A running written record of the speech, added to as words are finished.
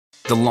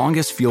The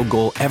longest field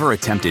goal ever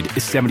attempted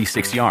is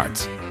 76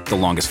 yards. The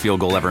longest field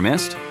goal ever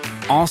missed?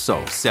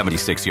 Also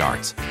 76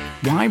 yards.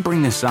 Why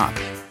bring this up?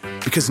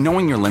 Because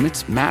knowing your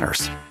limits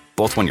matters,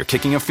 both when you're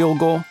kicking a field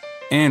goal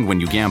and when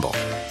you gamble.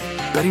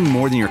 Betting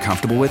more than you're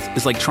comfortable with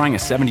is like trying a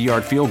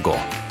 70-yard field goal.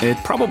 It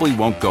probably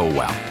won't go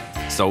well.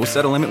 So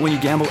set a limit when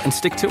you gamble and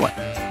stick to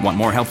it. Want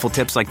more helpful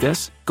tips like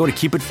this? Go to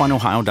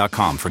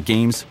keepitfunohio.com for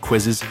games,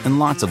 quizzes, and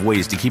lots of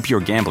ways to keep your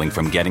gambling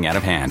from getting out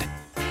of hand.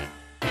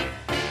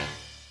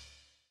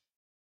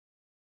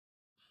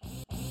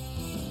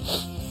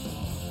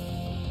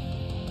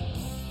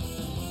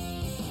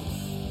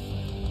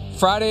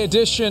 Friday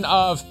edition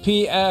of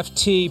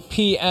PFT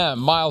PM.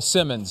 Miles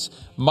Simmons,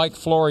 Mike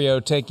Florio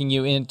taking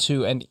you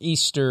into an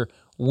Easter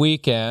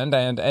weekend.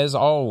 And as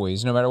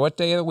always, no matter what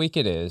day of the week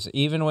it is,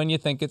 even when you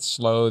think it's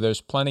slow,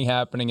 there's plenty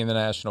happening in the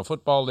National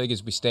Football League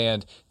as we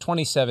stand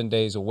 27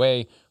 days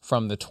away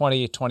from the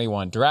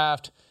 2021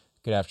 draft.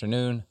 Good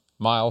afternoon,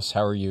 Miles.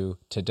 How are you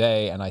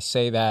today? And I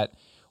say that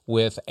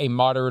with a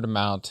moderate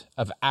amount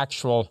of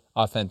actual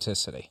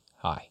authenticity.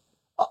 Hi.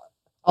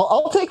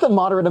 I'll take the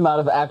moderate amount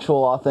of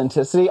actual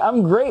authenticity.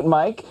 I'm great,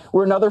 Mike.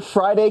 We're another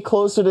Friday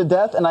closer to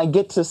death, and I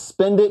get to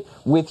spend it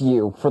with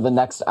you for the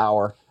next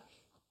hour.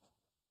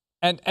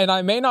 And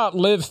I may not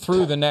live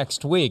through the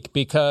next week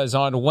because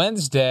on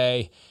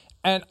Wednesday,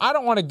 and I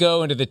don't want to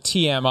go into the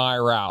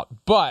TMI route,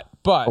 but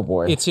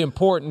it's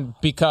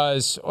important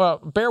because, well,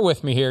 bear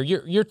with me here.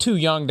 You're too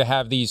young to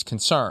have these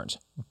concerns.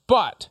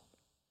 But,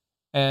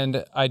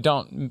 and I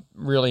don't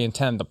really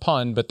intend the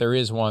pun, but there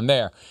is one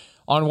there.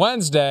 On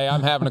Wednesday,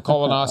 I'm having a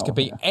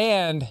colonoscopy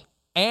and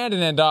an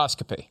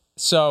endoscopy.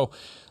 So,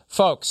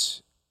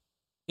 folks,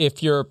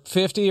 if you're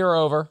 50 or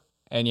over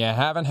and you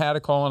haven't had a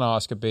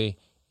colonoscopy,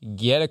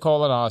 get a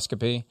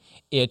colonoscopy.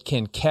 It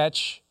can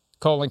catch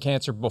colon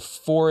cancer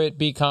before it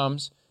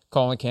becomes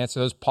colon cancer.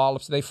 Those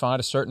polyps they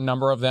find, a certain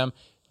number of them,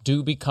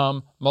 do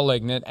become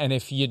malignant. And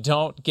if you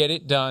don't get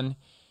it done,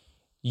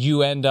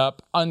 you end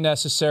up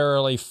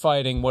unnecessarily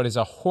fighting what is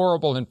a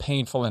horrible and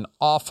painful and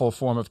awful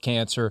form of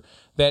cancer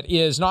that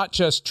is not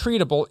just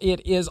treatable,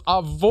 it is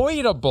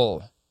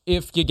avoidable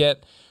if you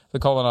get the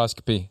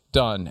colonoscopy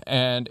done.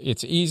 And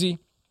it's easy.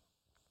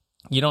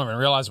 You don't even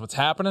realize what's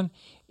happening.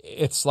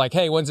 It's like,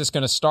 hey, when's this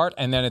going to start?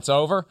 And then it's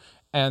over.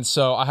 And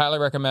so I highly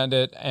recommend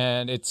it,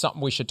 and it's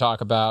something we should talk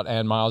about.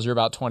 And Miles, you're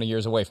about 20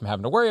 years away from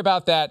having to worry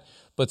about that,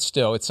 but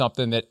still, it's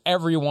something that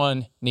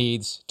everyone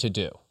needs to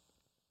do.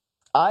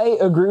 I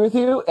agree with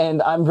you,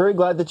 and I'm very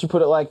glad that you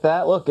put it like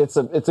that. Look, it's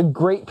a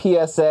great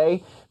PSA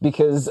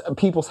because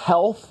people's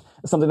health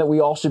is something that we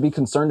all should be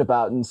concerned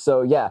about. And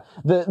so, yeah,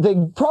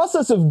 the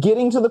process of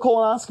getting to the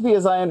colonoscopy,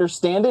 as I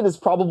understand it, is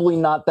probably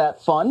not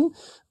that fun.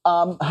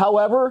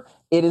 However,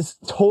 it is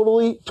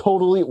totally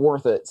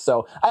worth it.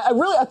 So I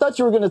thought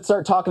you were going to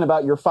start talking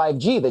about your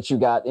 5G that you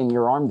got in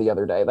your arm the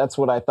other day. That's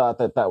what I thought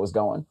that was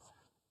going.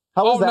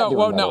 How was that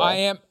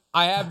doing?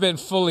 I have been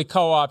fully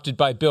co-opted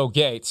by Bill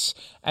Gates,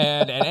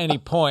 and at any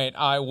point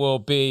I will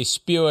be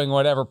spewing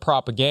whatever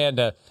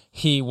propaganda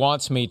he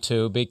wants me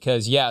to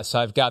because, yes,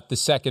 I've got the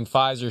second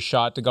Pfizer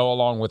shot to go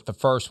along with the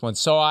first one.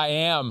 So I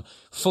am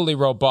fully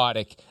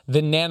robotic.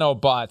 The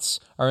nanobots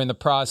are in the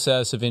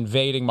process of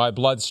invading my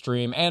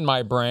bloodstream and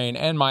my brain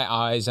and my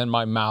eyes and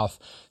my mouth.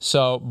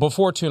 So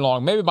before too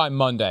long, maybe by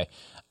Monday,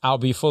 I'll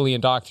be fully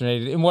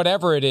indoctrinated in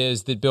whatever it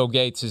is that Bill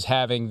Gates is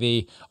having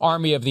the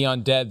army of the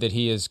undead that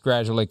he is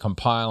gradually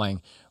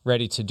compiling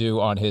ready to do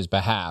on his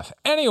behalf.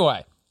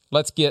 Anyway,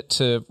 let's get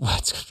to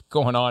what's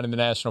going on in the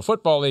National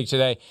Football League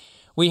today.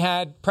 We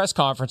had press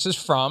conferences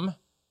from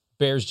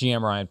Bears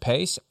GM Ryan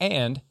Pace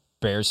and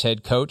Bears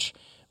head coach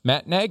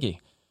Matt Nagy.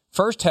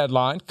 First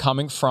headline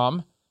coming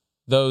from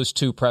those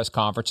two press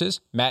conferences,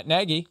 Matt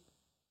Nagy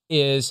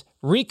is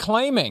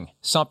reclaiming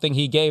something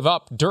he gave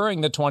up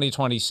during the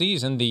 2020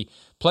 season, the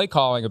play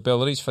calling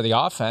abilities for the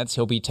offense.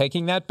 He'll be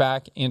taking that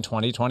back in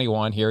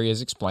 2021. Here he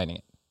is explaining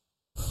it.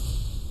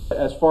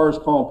 As far as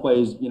calling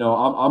plays,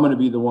 I'm going to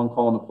be the one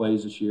calling the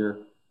plays this year.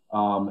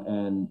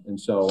 And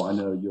so I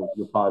know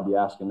you'll probably be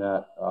asking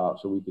that,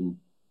 so we can,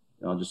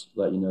 just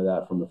let you know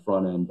that from the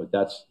front end. But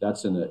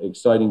that's an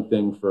exciting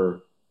thing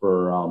for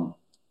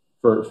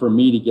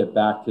me to get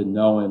back to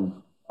knowing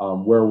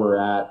where we're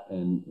at,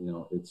 and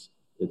it's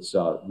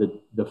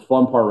the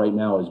fun part right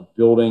now is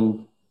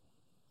building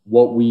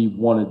what we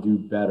want to do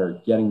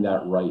better, getting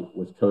that right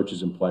with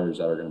coaches and players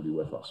that are going to be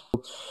with us.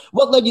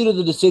 What led you to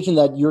the decision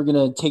that you're going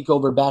to take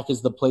over back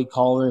as the play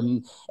caller,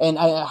 and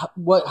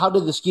how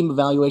did the scheme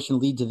evaluation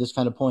lead to this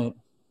kind of point?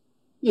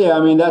 Yeah,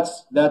 I mean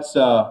that's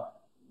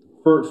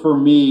for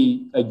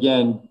me,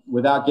 again,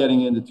 without getting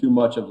into too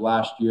much of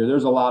last year,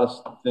 there's a lot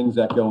of things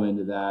that go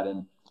into that,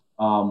 and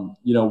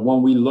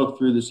when we look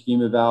through the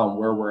scheme eval and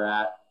where we're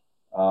at,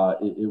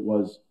 it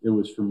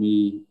was for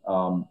me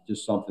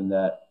just something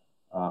that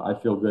I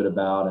feel good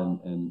about,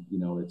 and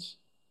it's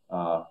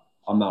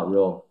I'm not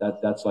real.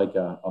 That's like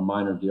a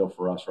minor deal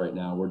for us right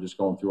now. We're just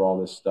going through all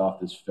this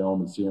stuff, this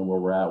film, and seeing where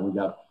we're at. We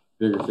got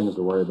bigger things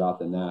to worry about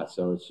than that.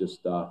 So it's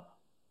just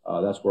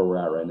that's where we're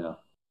at right now.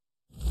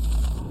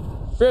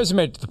 Bears have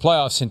made it to the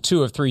playoffs in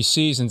 2 of 3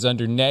 seasons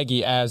under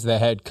Nagy as the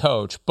head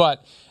coach,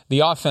 but the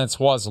offense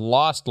was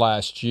lost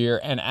last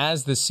year, and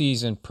as the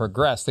season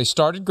progressed, they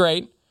started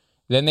great.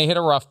 Then they hit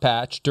a rough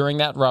patch. During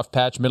that rough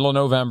patch, middle of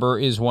November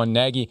is when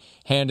Nagy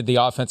handed the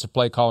offensive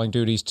play calling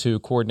duties to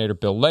coordinator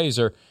Bill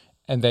Lazor,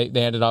 and they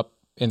ended up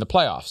in the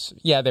playoffs.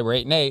 Yeah, they were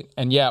 8-8,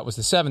 and yeah, it was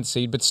the 7th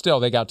seed, but still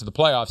they got to the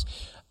playoffs.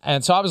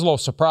 And so I was a little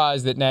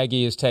surprised that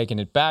Nagy is taking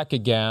it back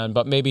again,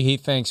 but maybe he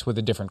thinks with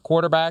a different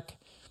quarterback,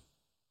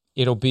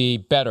 it'll be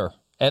better.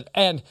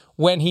 And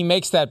when he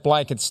makes that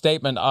blanket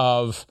statement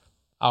of,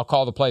 I'll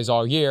call the plays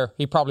all year,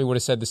 he probably would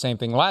have said the same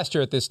thing last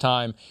year at this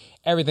time.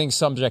 Everything's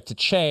subject to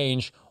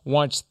change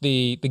once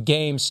the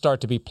games start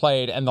to be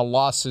played and the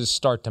losses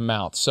start to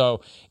mount.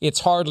 So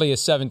it's hardly a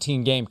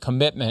 17-game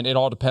commitment. It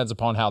all depends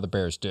upon how the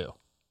Bears do.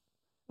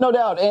 No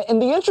doubt.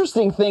 And the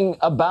interesting thing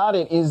about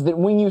it is that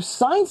when you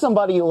sign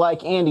somebody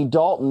like Andy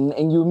Dalton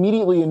and you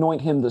immediately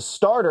anoint him the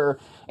starter,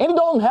 Andy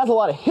Dalton has a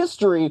lot of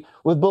history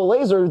with Bill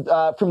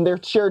Lazor from their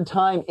shared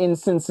time in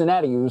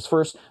Cincinnati. He was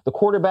first the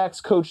quarterback's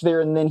coach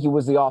there, and then he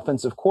was the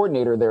offensive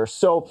coordinator there.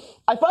 So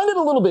I find it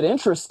a little bit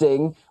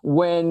interesting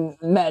when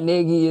Matt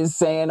Nagy is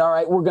saying, all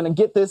right, we're going to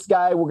get this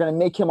guy, we're going to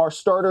make him our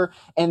starter.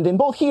 And then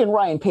both he and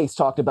Ryan Pace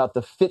talked about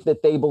the fit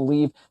that they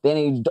believe that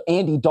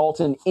Andy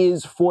Dalton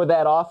is for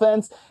that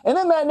offense. And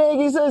then Matt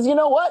Nagy says, you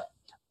know what?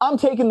 I'm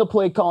taking the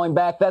play calling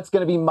back. That's going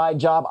to be my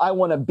job. I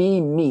want to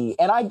be me.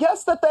 And I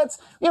guess that's,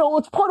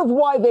 it's part of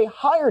why they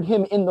hired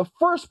him in the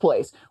first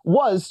place,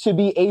 was to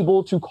be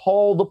able to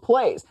call the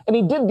plays. And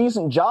he did a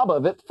decent job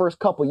of it the first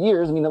couple of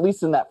years. I mean, at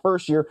least in that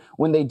first year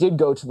when they did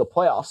go to the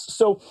playoffs.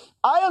 So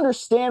I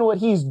understand what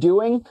he's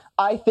doing.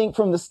 I think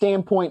from the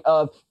standpoint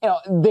of,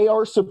 they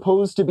are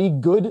supposed to be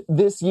good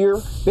this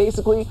year,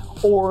 basically,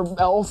 or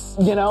else,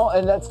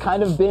 and that's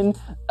kind of been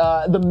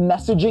the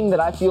messaging that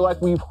I feel like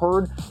we've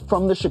heard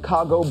from the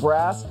Chicago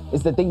Brass,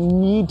 is that they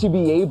need to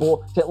be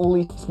able to at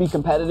least be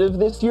competitive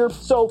this year.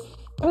 So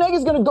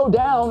Nagy's going to go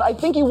down. I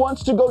think he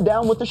wants to go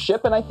down with the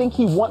ship, and I think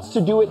he wants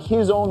to do it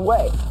his own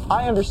way.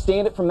 I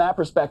understand it from that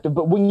perspective,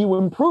 but when you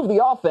improve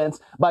the offense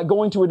by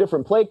going to a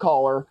different play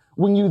caller,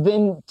 when you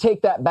then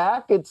take that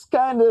back, it's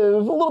kind of a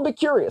little bit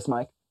curious,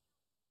 Mike.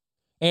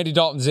 Andy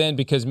Dalton's in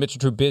because Mitchell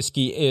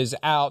Trubisky is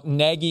out.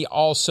 Nagy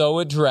also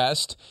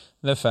addressed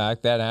the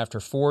fact that after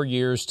 4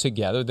 years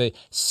together, the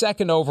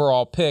second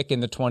overall pick in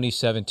the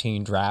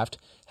 2017 draft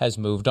has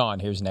moved on.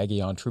 Here's Nagy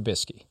on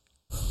Trubisky.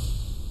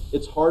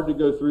 It's hard to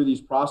go through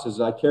these processes.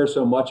 I care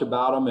so much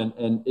about them,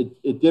 and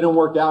it didn't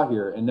work out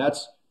here. And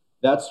that's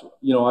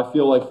I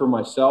feel like for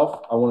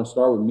myself, I want to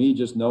start with me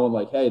just knowing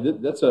like, hey,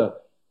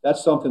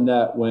 that's something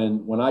that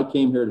when I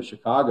came here to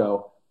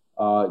Chicago,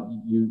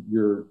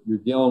 you're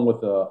dealing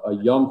with a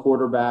young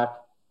quarterback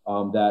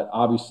that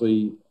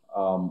obviously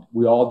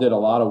we all did a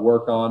lot of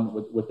work on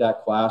with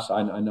that class.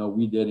 I know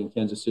we did in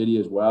Kansas City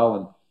as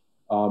well.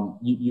 And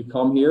you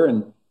come here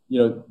and,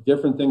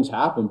 different things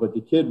happen, but the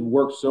kid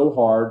worked so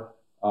hard.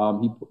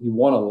 He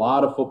won a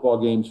lot of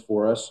football games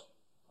for us.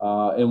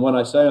 And when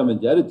I say I'm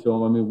indebted to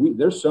him, I mean,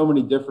 there's so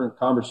many different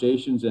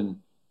conversations and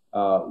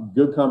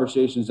good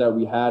conversations that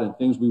we had and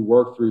things we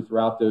worked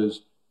throughout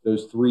those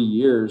 3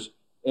 years.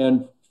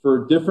 And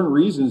for different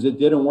reasons, it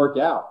didn't work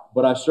out.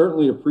 But I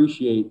certainly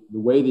appreciate the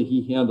way that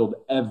he handled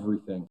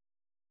everything.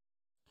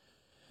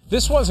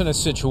 This wasn't a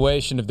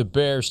situation of the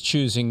Bears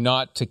choosing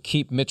not to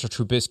keep Mitchell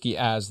Trubisky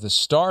as the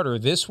starter.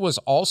 This was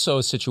also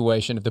a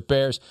situation of the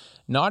Bears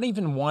not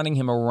even wanting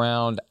him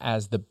around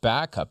as the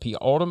backup. He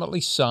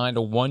ultimately signed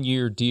a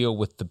 1-year deal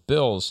with the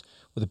Bills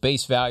with a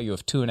base value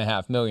of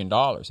 $2.5 million.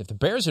 If the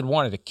Bears had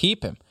wanted to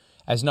keep him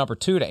as number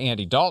 2 to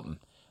Andy Dalton,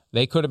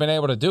 they could have been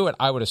able to do it,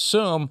 I would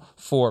assume,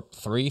 for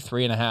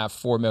 $3.5,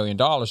 $4 million.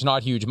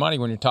 Not huge money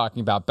when you're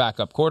talking about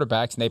backup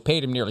quarterbacks, and they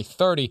paid him nearly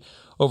 $30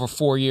 over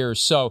 4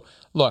 years. So,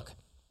 look,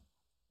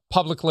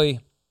 publicly,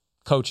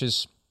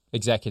 coaches,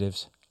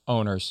 executives,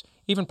 owners,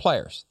 even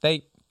players,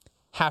 they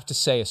have to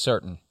say a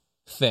certain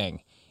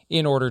thing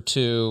in order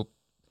to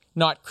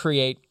not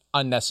create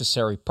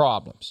unnecessary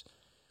problems.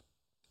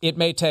 It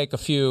may take a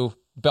few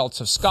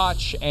belts of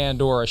scotch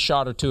and or a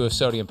shot or two of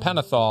sodium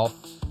pentothal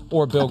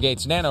or Bill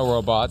Gates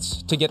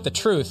nanorobots to get the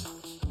truth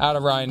out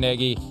of Ryan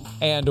Nagy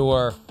and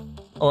or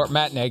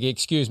Matt Nagy,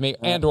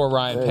 and or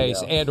Ryan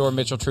Pace and or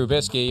Mitchell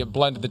Trubisky,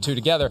 blended the two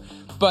together.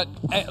 But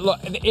look,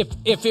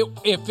 if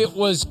it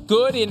was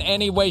good in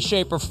any way,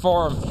 shape, or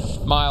form,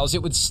 Miles,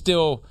 it would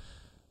still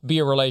be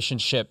a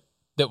relationship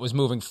that was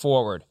moving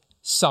forward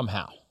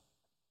somehow.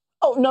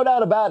 Oh, no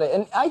doubt about it.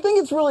 And I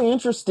think it's really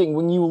interesting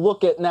when you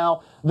look at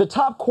now the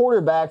top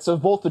quarterbacks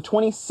of both the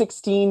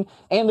 2016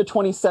 and the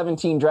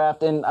 2017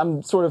 draft, and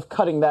I'm sort of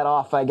cutting that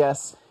off, I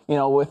guess,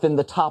 within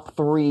the top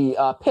 3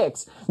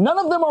 picks. None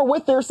of them are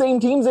with their same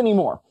teams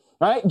anymore,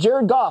 right?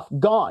 Jared Goff,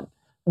 gone.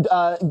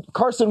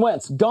 Carson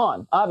Wentz,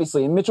 gone,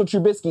 obviously. And Mitchell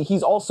Trubisky,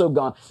 he's also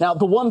gone. Now,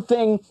 the one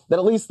thing that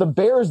at least the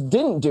Bears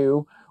didn't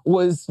do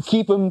was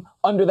keep him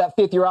under that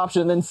 5th-year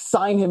option and then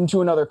sign him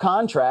to another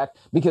contract,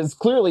 because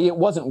clearly it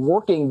wasn't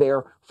working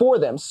there for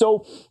them.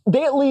 So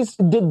they at least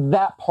did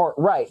that part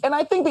right. And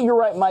I think that you're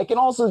right, Mike. And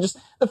also just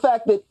the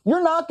fact that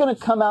you're not going to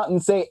come out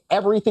and say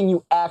everything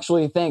you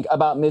actually think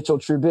about Mitchell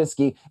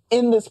Trubisky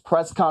in this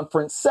press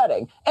conference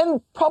setting.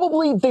 And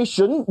probably they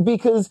shouldn't,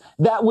 because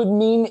that would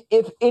mean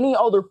if any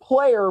other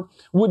player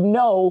would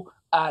know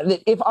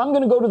that if I'm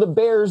going to go to the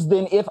Bears,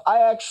 then if I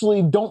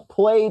actually don't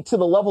play to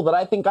the level that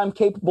I think I'm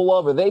capable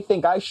of, or they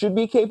think I should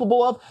be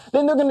capable of,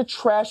 then they're going to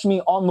trash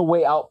me on the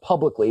way out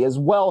publicly, as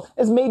well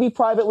as maybe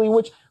privately,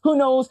 which who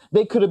knows,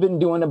 they could have been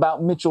doing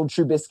about Mitchell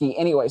Trubisky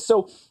anyway.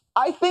 So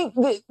I think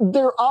that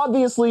there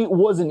obviously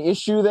was an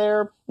issue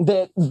there,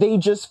 that they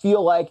just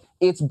feel like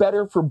it's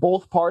better for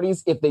both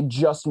parties if they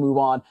just move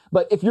on.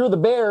 But if you're the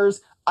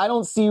Bears, I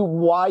don't see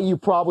why you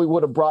probably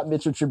would have brought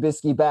Mitchell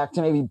Trubisky back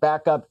to maybe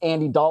back up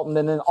Andy Dalton,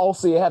 and then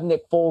also you have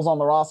Nick Foles on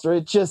the roster.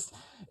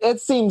 It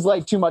seems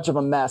like too much of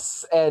a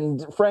mess.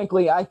 And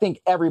frankly, I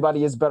think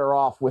everybody is better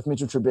off with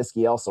Mitchell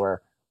Trubisky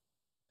elsewhere.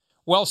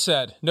 Well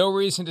said. No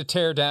reason to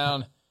tear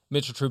down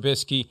Mitchell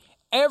Trubisky.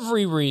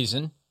 Every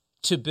reason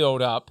to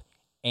build up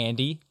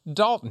Andy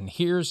Dalton.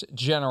 Here's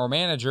General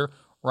Manager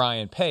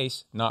Ryan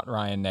Pace, not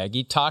Ryan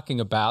Nagy,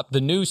 talking about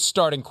the new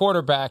starting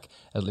quarterback,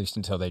 at least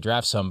until they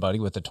draft somebody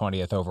with the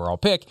 20th overall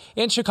pick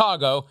in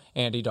Chicago,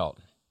 Andy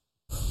Dalton.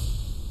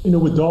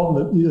 With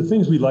Dalton, the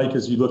things we like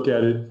as you look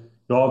at it,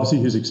 obviously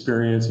his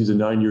experience, he's a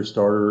 9-year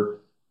starter.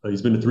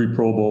 He's been to 3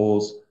 Pro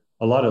Bowls,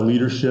 a lot of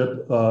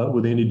leadership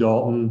with Andy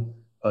Dalton,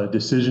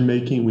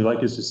 decision-making. We like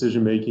his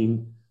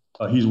decision-making.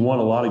 He's won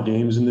a lot of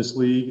games in this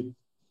league.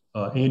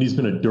 Andy's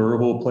been a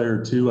durable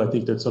player too. I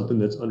think that's something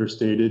that's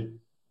understated.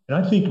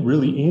 And I think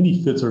really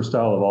Andy fits our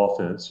style of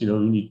offense.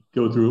 When you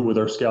go through it with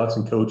our scouts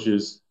and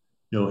coaches,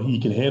 he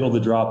can handle the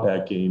drop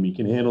back game. He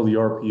can handle the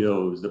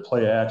RPOs, the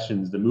play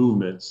actions, the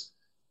movements.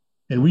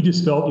 And we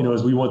just felt,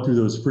 as we went through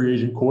those free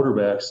agent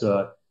quarterbacks,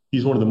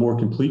 he's one of the more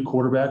complete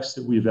quarterbacks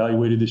that we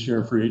evaluated this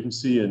year in free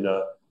agency. And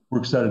we're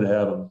excited to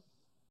have him.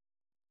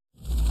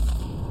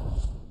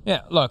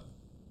 Yeah, look,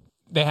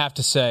 they have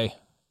to say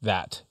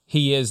that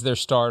he is their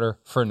starter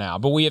for now.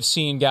 But we have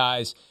seen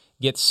guys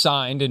get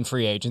signed in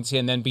free agency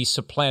and then be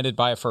supplanted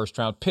by a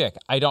first-round pick.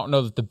 I don't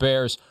know that the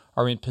Bears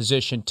are in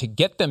position to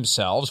get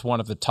themselves one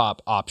of the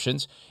top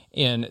options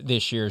in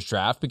this year's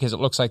draft, because it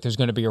looks like there's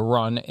going to be a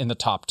run in the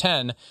top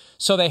 10.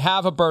 So they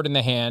have a bird in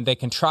the hand. They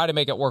can try to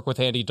make it work with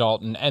Andy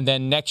Dalton, and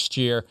then next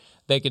year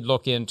they could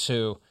look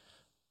into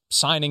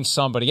signing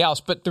somebody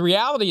else. But the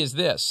reality is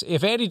this: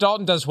 if Andy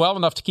Dalton does well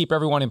enough to keep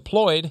everyone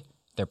employed,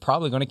 they're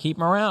probably going to keep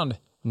him around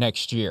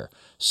next year.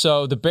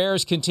 So the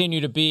Bears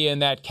continue to be in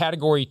that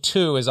category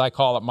 2, as I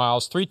call it,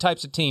 Miles. 3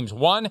 types of teams.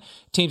 1,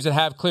 teams that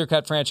have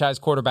clear-cut franchise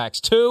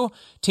quarterbacks. 2,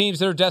 teams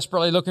that are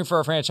desperately looking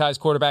for a franchise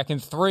quarterback.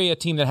 And 3, a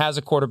team that has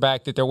a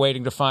quarterback that they're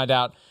waiting to find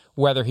out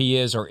whether he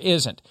is or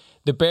isn't.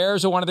 The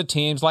Bears are one of the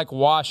teams, like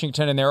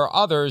Washington, and there are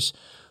others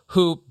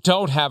who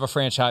don't have a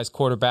franchise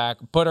quarterback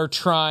but are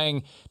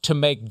trying to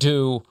make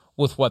do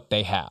with what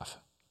they have.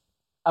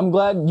 I'm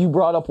glad you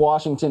brought up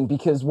Washington,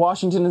 because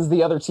Washington is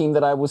the other team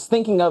that I was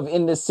thinking of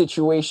in this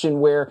situation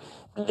where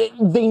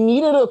they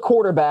needed a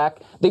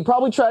quarterback. They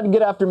probably tried to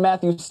get after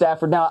Matthew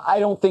Stafford. Now, I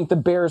don't think the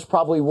Bears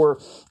probably were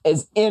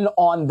as in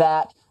on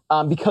that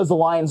because the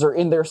Lions are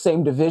in their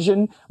same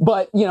division.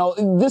 But,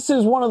 this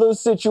is one of those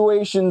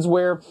situations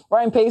where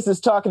Ryan Pace is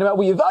talking about,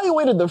 we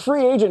evaluated the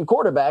free agent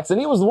quarterbacks, and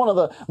he was one of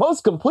the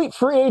most complete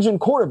free agent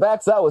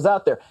quarterbacks that was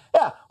out there.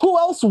 Yeah, who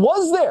else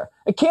was there?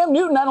 Cam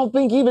Newton, I don't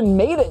think, even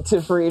made it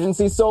to free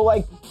agency. So,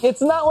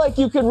 it's not like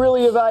you could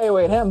really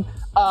evaluate him.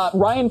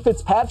 Ryan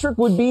Fitzpatrick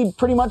would be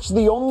pretty much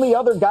the only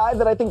other guy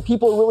that I think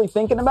people are really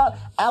thinking about.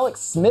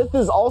 Alex Smith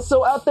is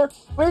also out there.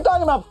 When you're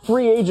talking about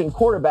free agent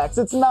quarterbacks,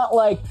 it's not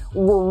like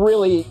we're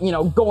really,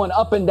 going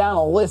up and down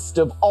a list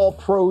of all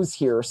pros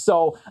here.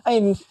 So,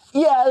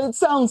 yeah, it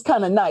sounds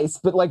kind of nice,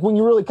 but when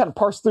you really kind of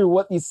parse through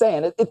what he's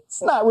saying,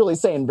 it's not really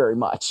saying very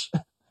much.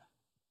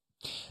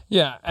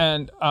 Yeah,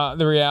 and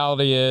the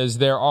reality is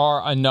there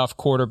are enough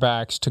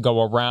quarterbacks to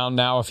go around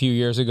now. A few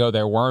years ago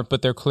there weren't,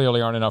 but there clearly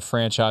aren't enough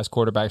franchise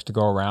quarterbacks to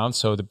go around.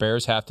 So the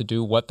Bears have to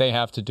do what they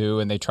have to do,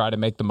 and they try to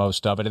make the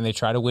most of it, and they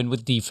try to win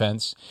with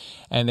defense,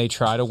 and they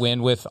try to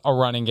win with a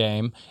running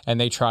game, and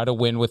they try to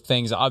win with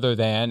things other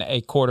than a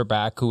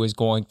quarterback who is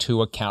going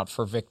to account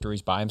for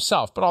victories by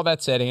himself. But all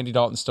that said, Andy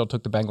Dalton still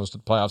took the Bengals to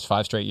the playoffs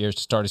 5 straight years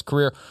to start his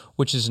career,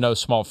 which is no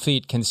small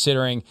feat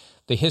considering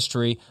the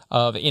history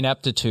of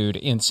ineptitude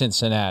in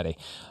Cincinnati.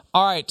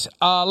 All right,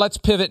 let's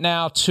pivot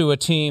now to a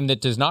team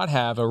that does not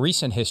have a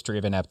recent history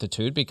of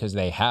ineptitude, because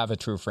they have a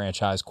true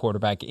franchise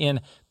quarterback in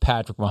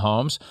Patrick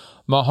Mahomes.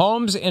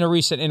 Mahomes, in a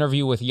recent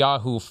interview with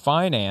Yahoo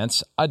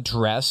Finance,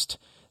 addressed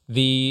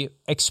the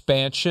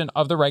expansion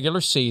of the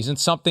regular season,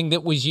 something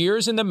that was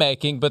years in the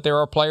making, but there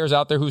are players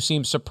out there who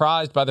seem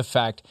surprised by the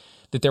fact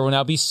that there will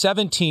now be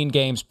 17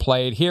 games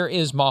played. Here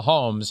is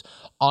Mahomes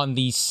on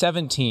the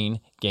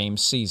 17-game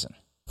season.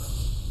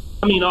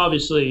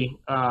 Obviously,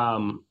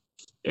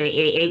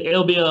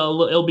 it'll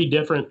be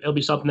different. It'll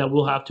be something that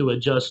we'll have to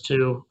adjust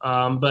to.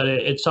 But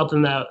it's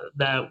something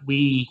that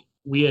we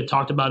had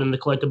talked about in the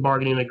collective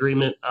bargaining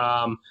agreement.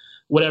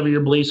 Whatever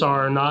your beliefs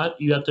are or not,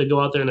 you have to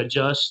go out there and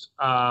adjust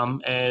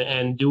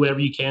and do whatever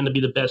you can to be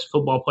the best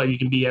football player you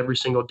can be every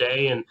single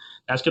day. And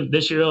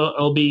this year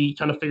it'll be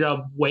trying to figure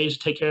out ways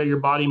to take care of your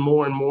body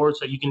more and more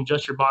so you can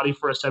adjust your body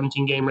for a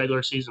 17-game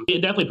regular season.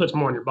 It definitely puts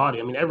more on your body.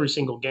 I mean, every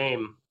single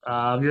game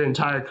of your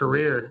entire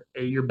career,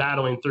 you're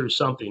battling through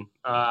something.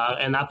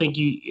 And I think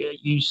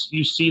you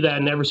see that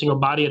in every single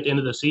body at the end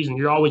of the season.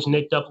 You're always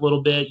nicked up a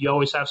little bit. You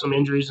always have some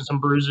injuries and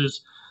some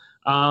bruises.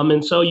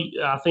 And so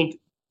I think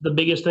the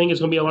biggest thing is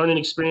going to be a learning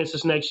experience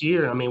this next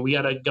year. I mean, we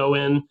got to go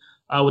in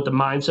with the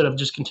mindset of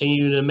just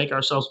continuing to make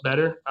ourselves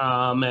better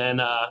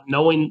and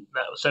knowing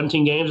that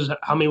 17 games is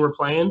how many we're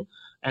playing,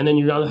 and then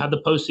you're going to have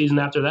the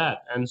postseason after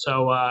that. And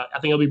so I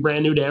think it'll be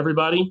brand new to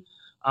everybody,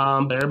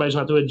 but everybody's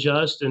going to have to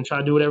adjust and try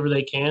to do whatever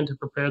they can to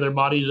prepare their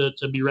body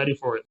to be ready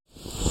for it.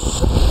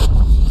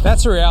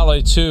 That's a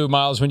reality, too,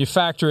 Miles. When you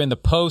factor in the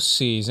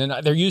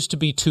postseason, there used to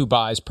be 2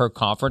 byes per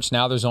conference.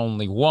 Now there's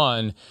only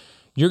 1.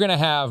 You're going to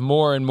have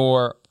more and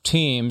more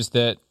teams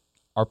that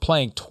are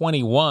playing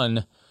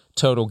 21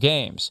 total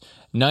games.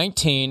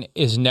 19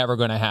 is never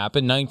going to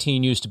happen.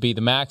 19 used to be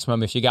the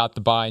maximum. If you got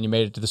the bye and you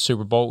made it to the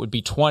Super Bowl, it would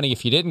be 20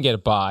 if you didn't get a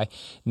bye.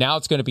 Now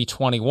it's going to be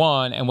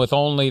 21, and with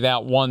only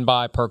that 1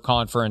 bye per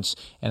conference,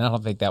 and I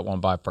don't think that 1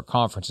 bye per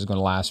conference is going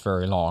to last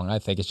very long. I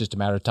think it's just a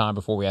matter of time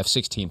before we have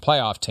 16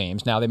 playoff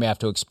teams. Now they may have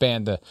to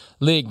expand the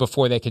league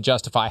before they could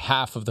justify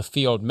half of the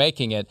field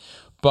making it,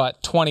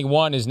 but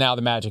 21 is now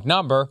the magic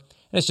number.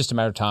 And it's just a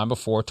matter of time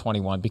before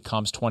 21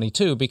 becomes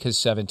 22 because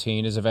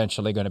 17 is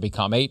eventually going to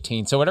become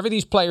 18. So whatever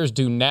these players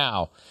do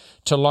now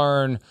to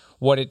learn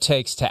what it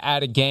takes to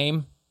add a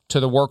game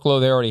to the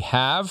workload they already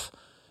have,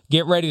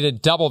 get ready to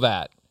double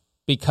that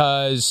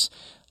because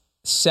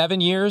 7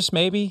 years,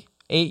 maybe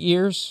 8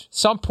 years,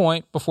 some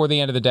point before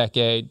the end of the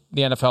decade,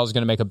 the NFL is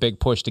going to make a big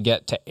push to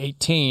get to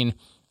 18.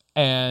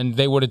 And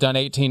they would have done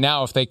 18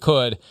 now if they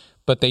could,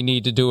 but they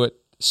need to do it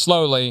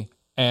slowly.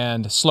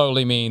 And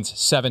slowly means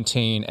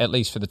 17, at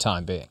least for the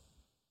time being.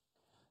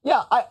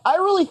 Yeah, I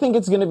really think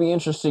it's going to be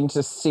interesting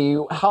to see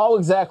how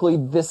exactly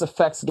this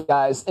affects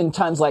guys in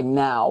times like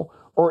now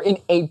or in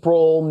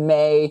April,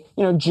 May,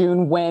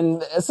 June,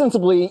 when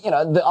sensibly,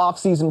 the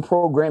off-season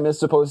program is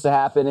supposed to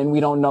happen and we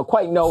don't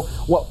quite know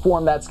what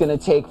form that's going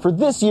to take for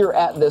this year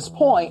at this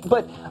point.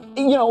 But,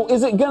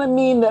 is it going to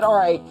mean that, all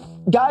right,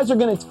 guys are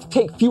going to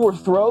take fewer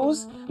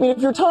throws? I mean, if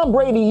you're Tom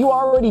Brady, you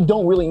already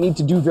don't really need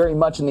to do very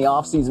much in the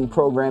offseason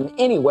program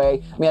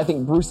anyway. I mean, I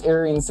think Bruce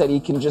Arians said he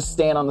can just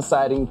stand on the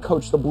side and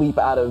coach the bleep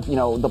out of,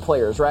 the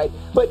players, right?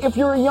 But if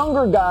you're a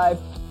younger guy,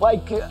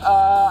 like,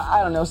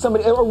 I don't know,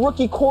 a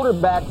rookie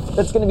quarterback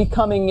that's going to be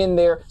coming in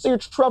there, so you're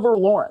Trevor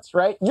Lawrence,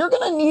 right? You're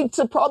going to need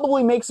to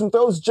probably make some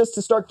throws just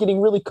to start getting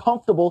really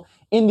comfortable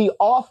in the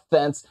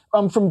offense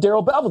from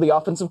Darrell Bevell, the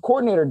offensive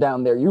coordinator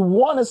down there. You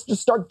want us to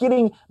start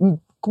getting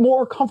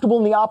more comfortable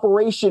in the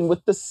operation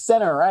with the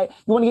center, right?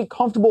 You want to get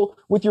comfortable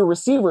with your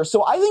receiver.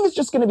 So I think it's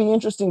just going to be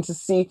interesting to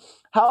see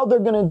how they're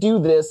going to do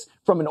this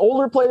from an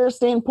older player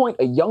standpoint,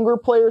 a younger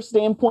player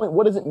standpoint.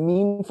 What does it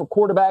mean for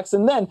quarterbacks?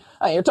 And then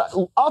you're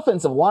talking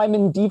offensive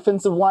linemen,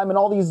 defensive linemen,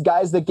 all these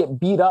guys that get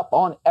beat up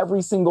on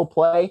every single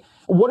play.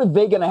 What are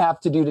they going to have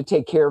to do to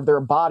take care of their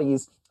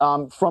bodies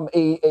from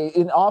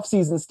an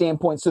off-season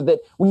standpoint so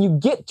that when you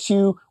get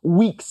to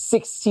week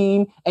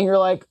 16 and you're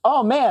like,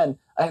 oh man,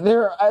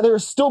 there are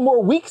still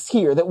more weeks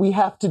here that we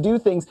have to do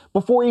things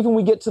before even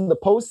we get to the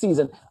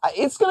postseason.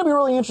 It's going to be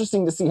really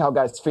interesting to see how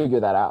guys figure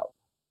that out.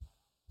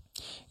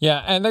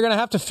 Yeah, and they're going to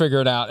have to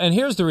figure it out. And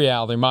here's the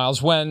reality,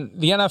 Miles. When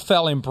the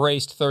NFL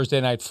embraced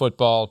Thursday Night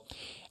Football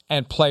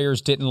and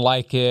players didn't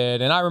like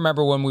it, and I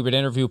remember when we would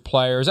interview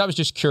players, I was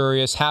just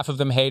curious. Half of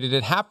them hated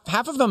it.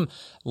 Half of them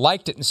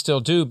liked it and still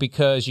do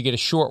because you get a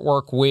short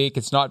work week.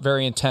 It's not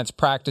very intense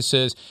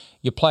practices.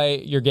 You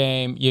play your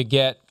game. You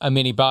get a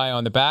mini bye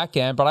on the back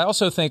end. But I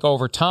also think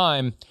over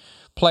time,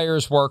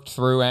 players worked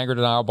through anger,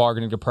 denial,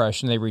 bargaining,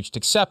 depression. They reached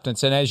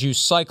acceptance. And as you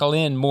cycle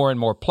in more and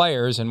more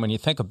players, and when you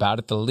think about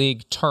it, the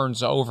league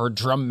turns over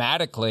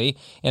dramatically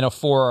in a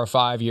 4 or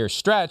 5 year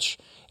stretch.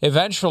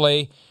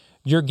 Eventually,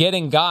 you're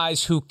getting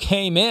guys who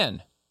came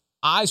in,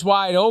 eyes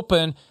wide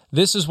open.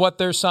 This is what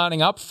they're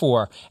signing up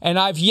for. And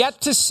I've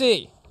yet to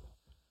see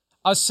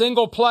a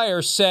single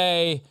player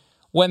say,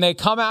 when they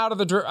come out of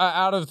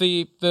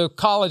the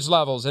college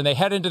levels and they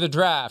head into the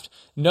draft,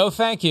 no,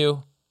 thank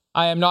you.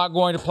 I am not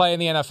going to play in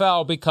the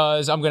NFL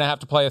because I'm going to have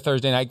to play a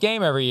Thursday night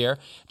game every year.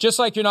 Just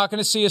like you're not going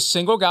to see a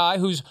single guy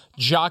who's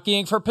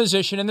jockeying for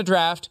position in the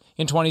draft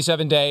in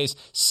 27 days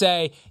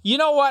say, you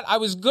know what, I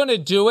was going to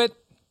do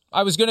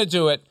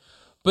it.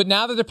 But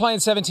now that they're playing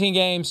 17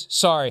 games,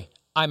 sorry,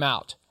 I'm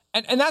out.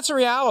 And that's a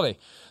reality.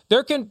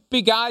 There can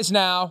be guys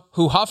now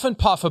who huff and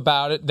puff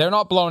about it. They're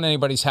not blowing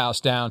anybody's house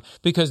down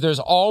because there's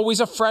always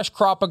a fresh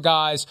crop of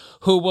guys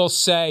who will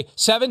say,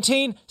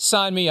 17,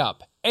 sign me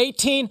up.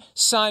 18,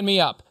 sign me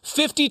up.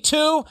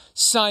 52,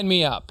 sign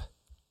me up.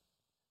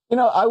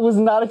 I was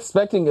not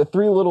expecting a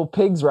Three Little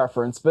Pigs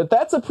reference, but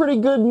that's a pretty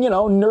good,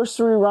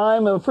 nursery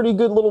rhyme, a pretty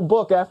good little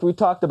book after we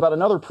talked about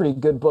another pretty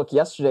good book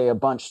yesterday a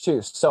bunch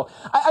too. So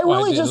I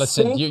really just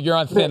listen, you're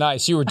on thin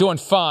ice. You were doing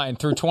fine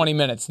through 20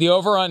 minutes. The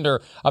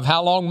over-under of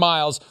how long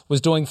Miles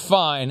was doing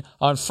fine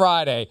on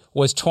Friday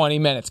was 20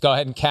 minutes. Go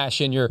ahead and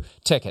cash in your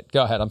ticket.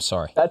 Go ahead. I'm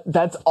sorry.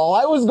 That's all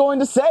I was going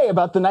to say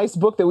about the nice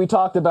book that we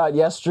talked about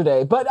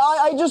yesterday. But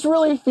I just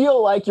really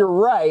feel like you're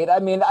right. I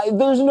mean,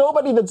 there's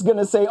nobody that's going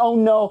to say, oh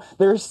no,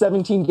 there's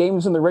 17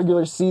 games in the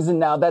regular season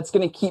now. That's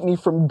going to keep me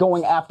from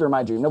going after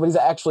my dream. Nobody's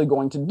actually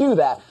going to do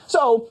that.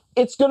 So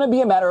it's going to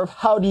be a matter of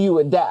how do you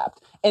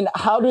adapt? And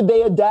how do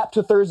they adapt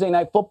to Thursday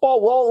night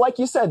football? Well, like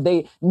you said,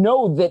 they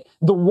know that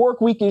the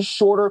work week is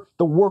shorter,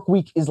 the work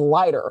week is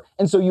lighter.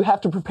 And so you have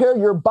to prepare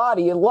your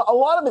body. A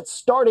lot of it's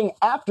starting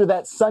after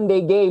that Sunday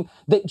game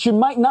that you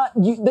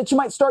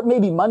might start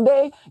maybe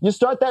Monday. You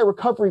start that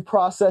recovery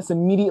process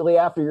immediately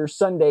after your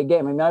Sunday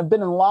game. I mean, I've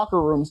been in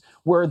locker rooms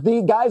where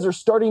the guys are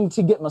starting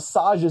to get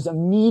massages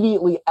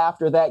immediately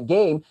after that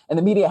game, and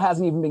the media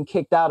hasn't even been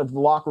kicked out of the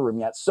locker room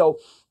yet. So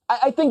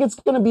I think it's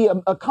going to be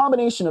a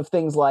combination of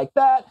things like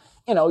that.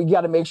 You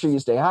got to make sure you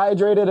stay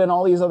hydrated and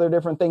all these other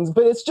different things.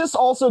 But it's just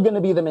also going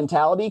to be the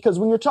mentality, because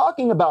when you're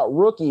talking about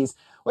rookies,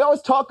 we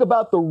always talk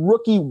about the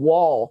rookie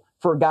wall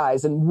for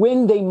guys and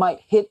when they might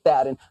hit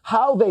that and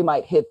how they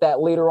might hit that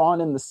later on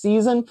in the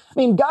season. I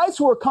mean, guys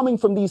who are coming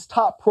from these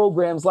top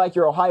programs like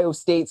your Ohio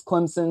States,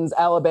 Clemson's,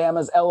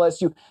 Alabama's,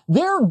 LSU,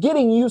 they're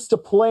getting used to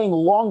playing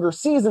longer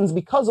seasons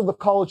because of the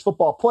college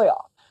football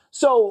playoff.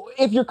 So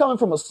if you're coming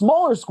from a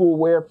smaller school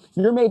where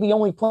you're maybe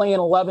only playing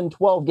 11,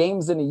 12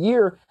 games in a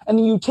year, and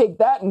then you take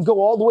that and go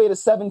all the way to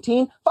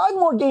 17, 5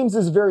 more games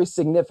is very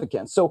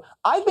significant. So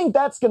I think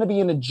that's going to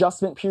be an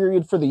adjustment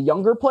period for the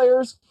younger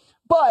players.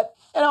 But,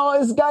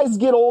 as guys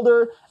get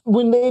older,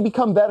 when they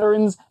become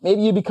veterans,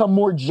 maybe you become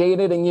more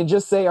jaded and you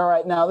just say, all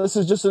right, now this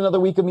is just another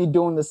week of me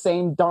doing the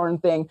same darn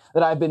thing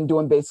that I've been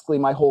doing basically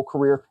my whole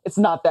career. It's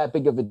not that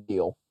big of a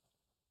deal.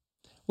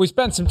 We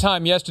spent some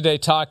time yesterday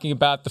talking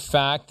about the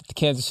fact that the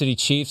Kansas City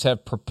Chiefs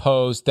have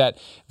proposed that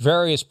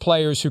various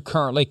players who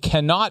currently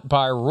cannot,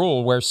 by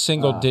rule, wear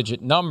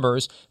single-digit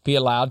numbers be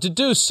allowed to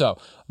do so.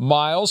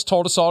 Miles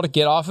told us all to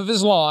get off of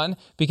his lawn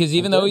because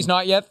even though he's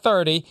not yet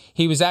 30,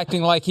 he was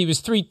acting like he was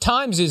 3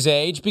 times his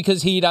age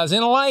because he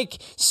doesn't like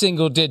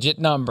single-digit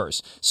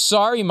numbers.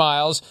 Sorry,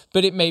 Miles,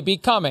 but it may be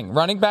coming.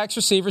 Running backs,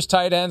 receivers,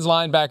 tight ends,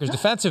 linebackers,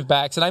 defensive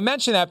backs. And I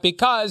mention that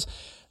because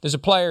there's a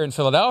player in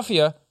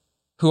Philadelphia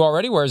who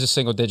already wears a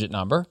single-digit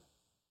number,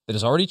 that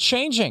is already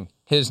changing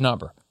his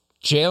number.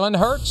 Jalen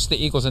Hurts, the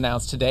Eagles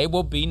announced today,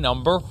 will be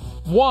number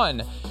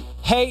 1.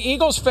 Hey,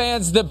 Eagles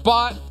fans that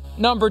bought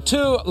number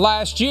 2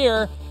 last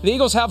year, the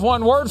Eagles have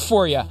one word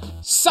for you.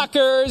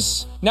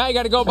 Suckers! Now you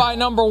got to go buy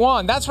number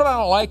 1. That's what I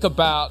don't like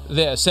about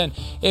this. And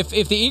if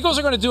the Eagles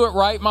are going to do it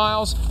right,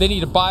 Miles, they need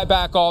to buy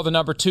back all the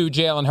number 2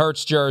 Jalen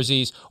Hurts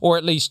jerseys or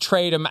at least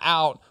trade them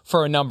out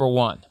for a number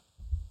 1.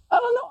 I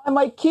don't know. I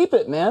might keep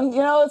it, man.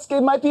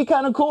 It might be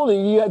kind of cool to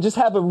you just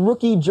have a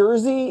rookie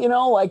jersey,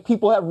 like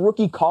people have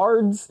rookie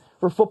cards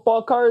for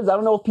football cards. I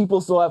don't know if people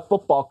still have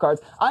football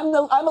cards. I'm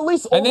at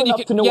least old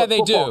enough to know what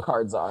football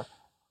cards are.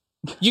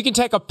 You can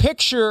take a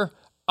picture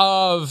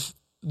of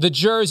the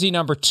jersey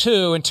number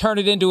 2 and turn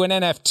it into an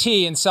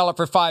NFT and sell it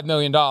for $5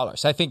 million.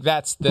 I think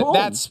that's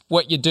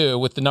what you do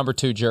with the number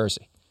 2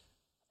 jersey.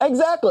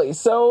 Exactly.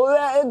 So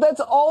that's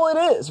all it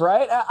is,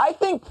 right? I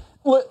think...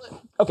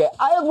 Okay,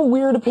 I have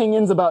weird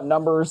opinions about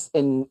numbers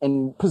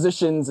and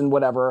positions and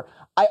whatever.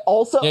 I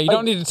also... Yeah, you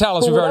don't need to tell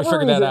us. We've already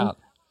figured that out.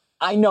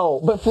 I know,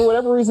 but for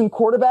whatever reason,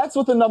 quarterbacks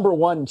with the number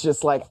 1,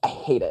 just I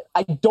hate it.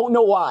 I don't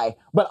know why,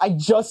 but I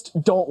just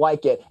don't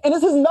like it. And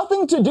this has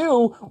nothing to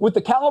do with the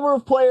caliber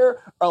of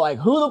player or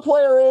who the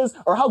player is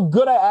or how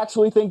good I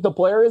actually think the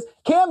player is.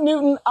 Cam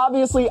Newton,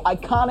 obviously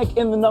iconic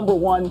in the number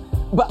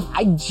 1, but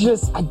I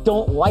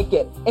don't like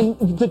it. And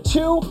the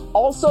 2,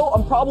 also,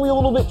 I'm probably a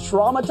little bit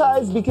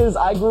traumatized because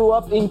I grew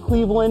up in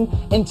Cleveland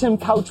and Tim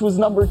Couch was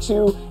number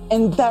 2,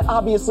 and that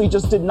obviously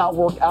just did not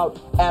work out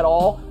at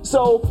all.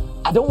 So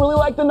I don't really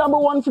like the number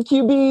 1 for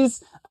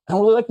QBs. I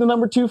don't really like the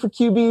number 2 for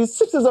QBs.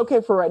 6 is okay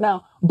for right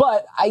now,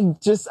 but I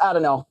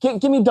don't know.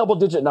 Give me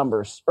double-digit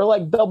numbers or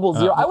double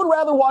 0. I would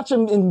rather watch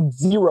them in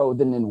 0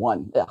 than in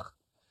 1. Ugh.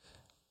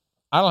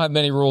 I don't have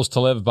many rules to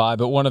live by,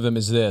 but one of them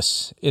is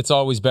this. It's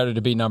always better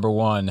to be number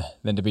 1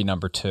 than to be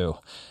number 2.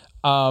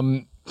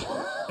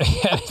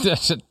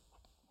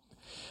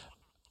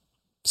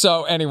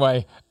 So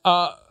anyway,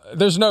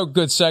 there's no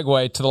good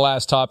segue to the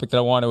last topic that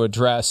I want to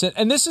address.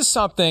 And this is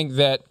something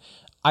that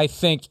I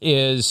think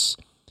is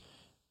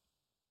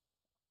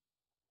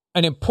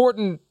an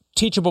important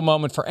teachable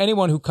moment for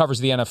anyone who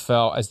covers the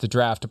NFL as the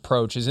draft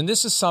approaches. And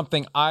this is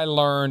something I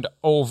learned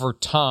over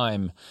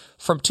time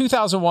from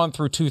 2001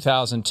 through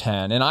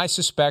 2010. And I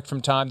suspect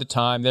from time to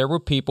time there were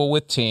people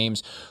with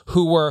teams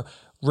who were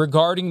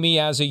regarding me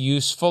as a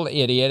useful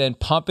idiot and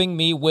pumping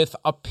me with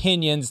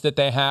opinions that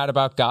they had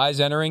about guys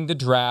entering the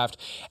draft.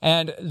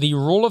 And the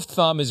rule of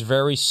thumb is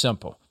very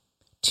simple.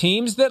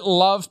 Teams that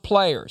love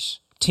players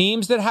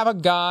Teams that have a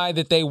guy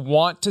that they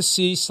want to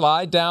see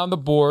slide down the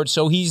board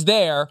so he's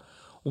there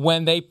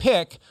when they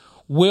pick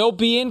will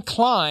be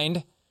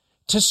inclined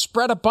to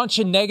spread a bunch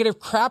of negative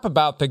crap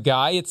about the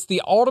guy. It's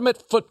the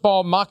ultimate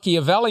football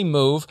Machiavelli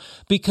move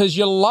because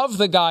you love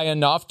the guy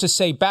enough to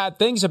say bad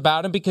things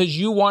about him because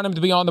you want him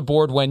to be on the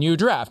board when you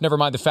draft. Never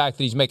mind the fact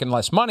that he's making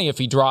less money if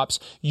he drops.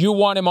 You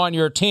want him on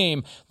your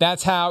team.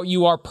 That's how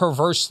you are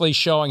perversely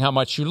showing how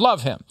much you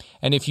love him.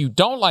 And if you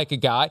don't like a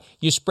guy,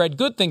 you spread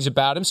good things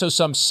about him so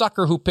some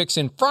sucker who picks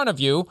in front of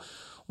you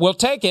will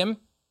take him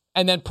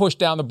and then push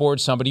down the board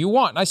somebody you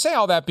want. And I say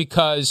all that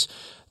because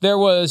there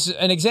was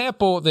an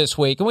example this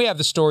week, and we have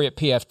the story at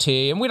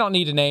PFT, and we don't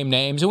need to name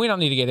names, and we don't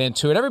need to get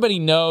into it. Everybody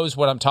knows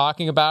what I'm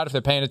talking about if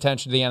they're paying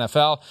attention to the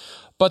NFL.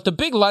 But the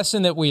big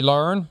lesson that we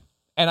learn,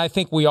 and I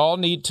think we all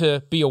need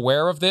to be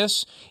aware of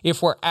this,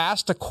 if we're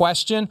asked a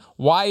question,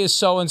 why is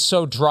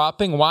so-and-so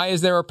dropping? Why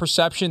is there a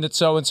perception that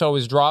so-and-so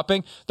is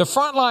dropping? The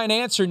frontline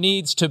answer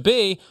needs to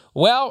be,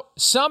 well,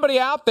 somebody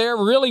out there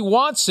really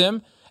wants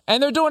him,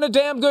 and they're doing a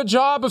damn good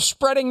job of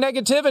spreading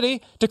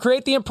negativity to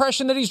create the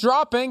impression that he's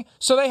dropping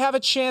so they have a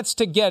chance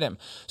to get him.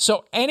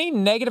 So any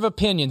negative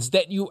opinions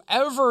that you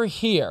ever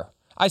hear,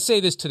 I say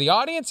this to the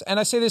audience, and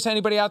I say this to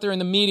anybody out there in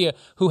the media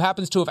who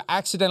happens to have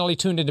accidentally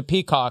tuned into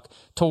Peacock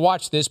to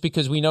watch this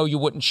because we know you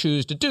wouldn't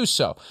choose to do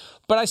so.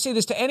 But I say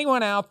this to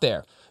anyone out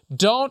there.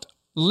 Don't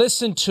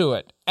listen to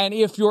it. And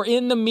if you're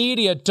in the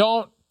media,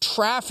 don't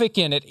traffic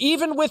in it,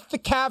 even with the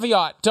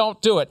caveat,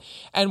 don't do it.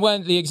 And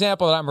when the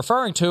example that I'm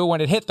referring to,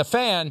 when it hit the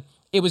fan,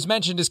 it was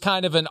mentioned as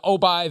kind of an, oh,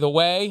 by the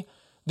way,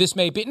 this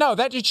may be. No,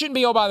 that it shouldn't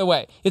be, oh, by the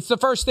way. It's the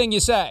first thing you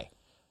say.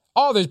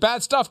 Oh, there's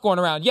bad stuff going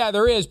around. Yeah,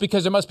 there is,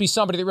 because there must be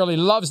somebody that really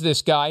loves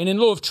this guy. And in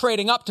lieu of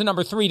trading up to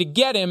number 3 to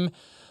get him,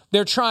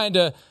 they're trying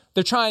to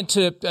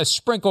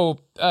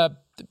sprinkle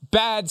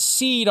bad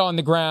seed on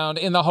the ground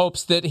in the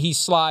hopes that he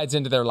slides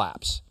into their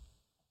laps.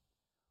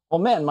 Well,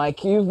 man,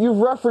 Mike, you've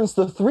referenced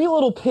the Three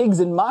Little Pigs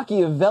and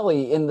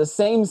Machiavelli in the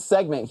same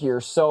segment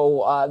here,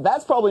 so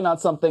that's probably not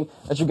something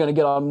that you're going to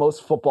get on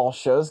most football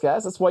shows,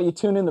 guys. That's why you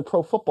tune in to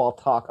Pro Football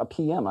Talk a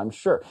PM, I'm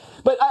sure.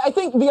 But I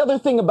think the other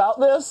thing about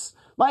this,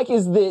 Mike,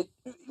 is that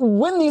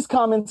when these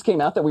comments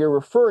came out that we were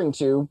referring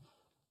to,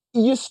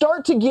 you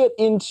start to get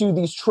into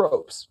these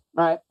tropes,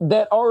 right,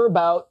 that are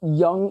about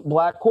young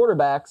black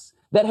quarterbacks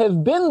that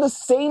have been the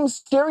same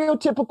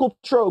stereotypical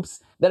tropes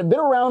that have been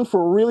around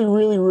for a really,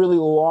 really, really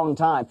long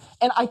time.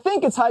 And I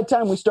think it's high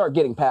time we start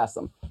getting past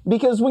them.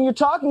 Because when you're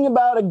talking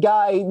about a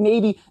guy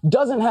maybe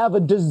doesn't have a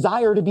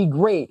desire to be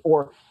great,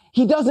 or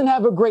he doesn't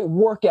have a great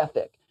work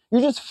ethic,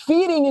 you're just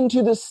feeding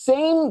into the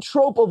same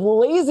trope of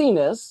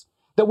laziness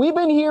that we've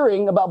been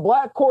hearing about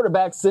black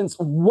quarterbacks since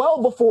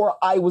well before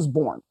I was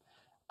born.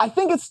 I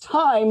think it's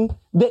time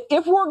that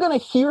if we're going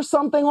to hear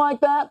something like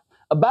that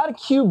about a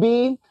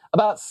QB,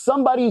 about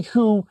somebody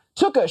who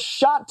took a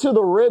shot to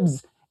the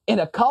ribs in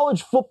a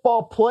college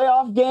football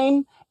playoff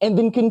game and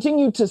then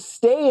continued to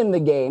stay in the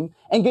game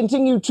and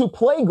continue to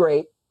play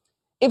great,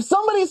 if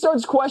somebody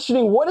starts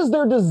questioning what is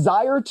their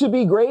desire to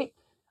be great,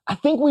 I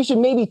think we should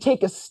maybe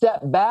take a step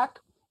back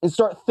and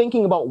start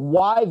thinking about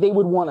why they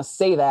would want to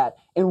say that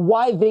and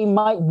why they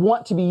might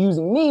want to be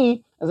using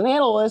me as an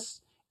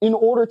analyst in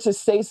order to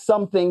say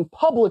something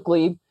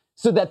publicly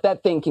so that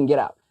that thing can get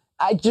out.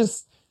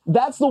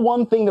 That's the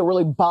one thing that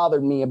really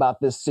bothered me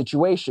about this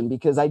situation,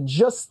 because I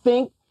just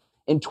think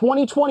in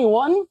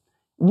 2021,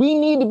 we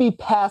need to be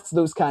past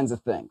those kinds of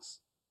things.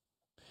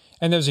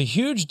 And there's a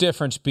huge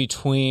difference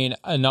between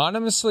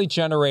anonymously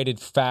generated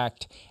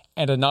fact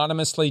and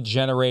anonymously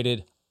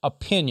generated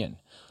opinion.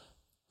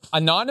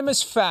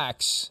 Anonymous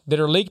facts that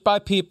are leaked by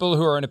people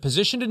who are in a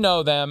position to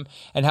know them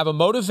and have a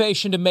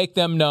motivation to make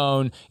them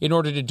known in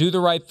order to do the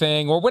right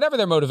thing, or whatever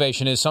their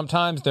motivation is.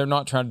 Sometimes they're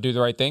not trying to do the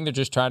right thing. They're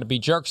just trying to be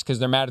jerks because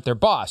they're mad at their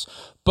boss.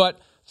 But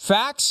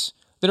facts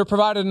that are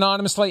provided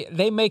anonymously,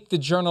 they make the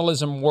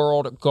journalism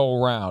world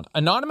go round.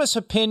 Anonymous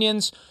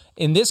opinions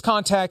in this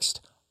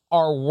context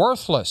are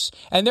worthless.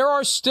 And there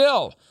are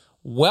still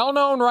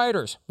well-known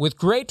writers with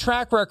great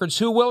track records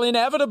who will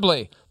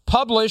inevitably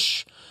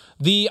publish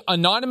the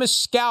anonymous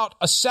scout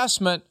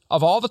assessment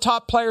of all the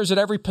top players at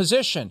every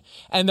position.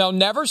 And they'll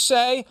never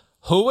say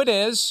who it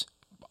is,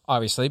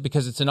 obviously,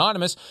 because it's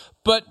anonymous,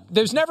 but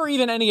there's never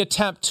even any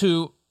attempt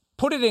to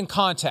put it in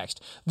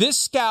context. This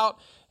scout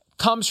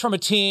comes from a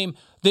team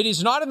that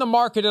is not in the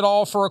market at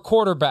all for a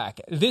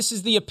quarterback. This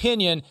is the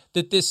opinion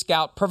that this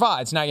scout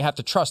provides. Now, you have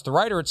to trust the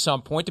writer at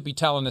some point to be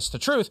telling us the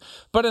truth,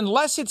 but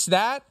unless it's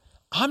that,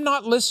 I'm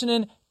not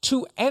listening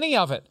to any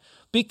of it,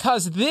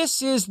 because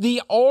this is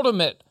the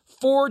ultimate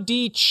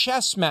 4D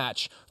chess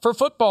match for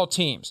football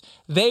teams.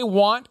 They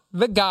want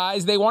the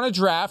guys they want to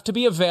draft to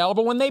be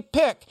available when they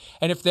pick.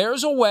 And if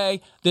there's a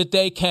way that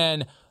they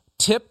can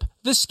tip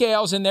the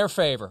scales in their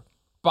favor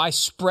by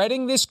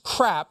spreading this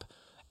crap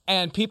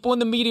and people in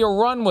the media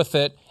run with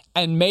it,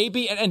 and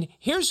maybe, and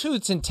here's who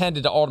it's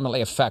intended to ultimately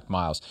affect,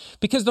 Miles,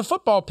 because the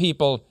football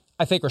people,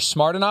 I think, are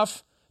smart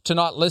enough to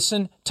not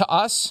listen to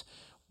us,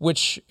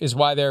 which is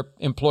why they're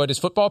employed as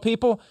football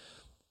people.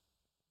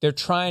 they're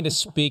trying to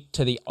speak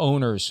to the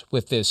owners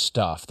with this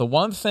stuff. The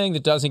one thing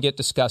that doesn't get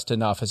discussed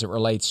enough as it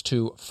relates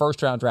to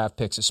first-round draft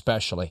picks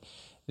especially,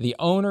 the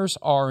owners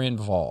are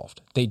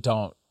involved. They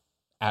don't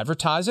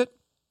advertise it.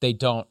 They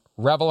don't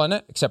revel in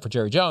it, except for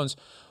Jerry Jones,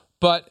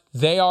 but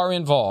they are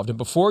involved. And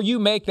before you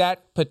make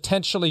that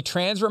potentially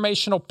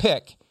transformational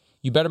pick,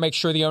 you better make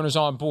sure the owner's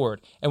on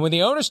board. And when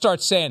the owner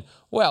starts saying,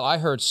 well, I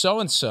heard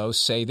so-and-so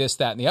say this,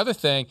 that, and the other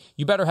thing,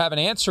 you better have an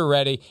answer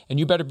ready, and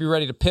you better be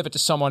ready to pivot to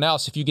someone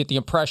else if you get the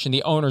impression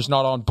the owner's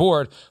not on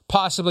board,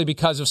 possibly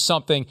because of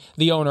something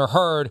the owner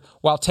heard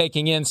while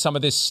taking in some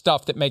of this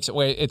stuff that makes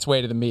its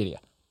way to the media.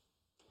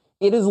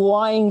 It is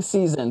lying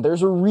season.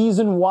 There's a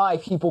reason why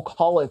people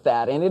call it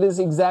that, and it is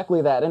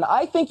exactly that. And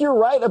I think you're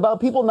right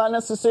about people not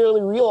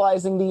necessarily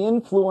realizing the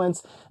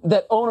influence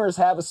that owners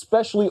have,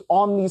 especially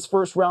on these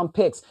first-round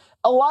picks.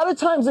 A lot of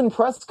times in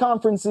press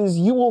conferences,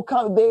 you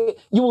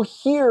will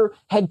hear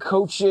head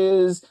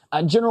coaches,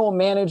 general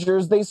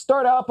managers. They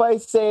start out by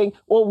saying,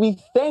 well, we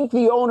thank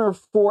the owner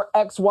for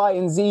X, Y,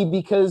 and Z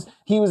because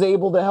he was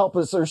able to help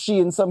us, or she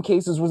in some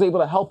cases was able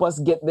to help us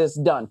get this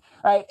done.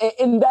 Right?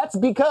 And that's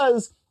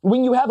because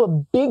when you have a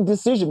big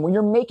decision, when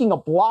you're making a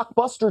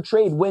blockbuster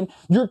trade, when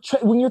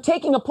you're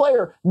taking a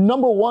player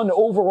number one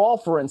overall,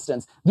 for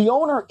instance, the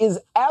owner is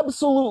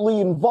absolutely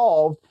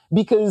involved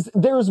because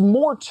there's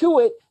more to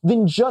it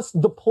than just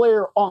the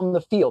player on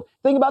the field.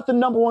 Think about the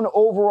number one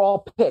overall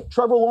pick.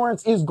 Trevor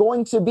Lawrence is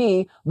going to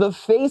be the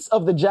face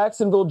of the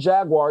Jacksonville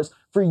Jaguars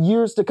for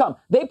years to come.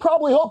 They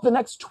probably hope the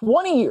next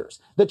 20 years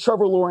that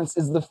Trevor Lawrence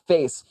is the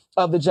face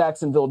of the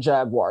Jacksonville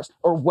Jaguars,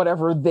 or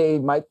whatever they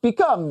might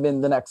become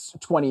in the next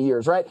 20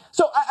 years, right?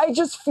 So I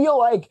just feel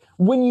like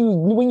when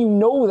you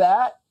know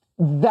that,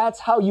 that's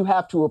how you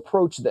have to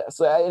approach this.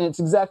 And it's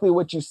exactly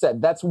what you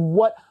said. That's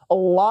what a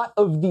lot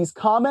of these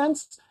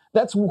comments,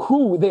 that's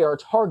who they are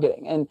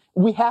targeting. And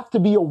we have to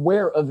be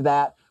aware of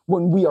that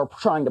when we are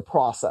trying to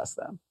process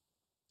them.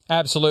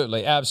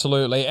 Absolutely.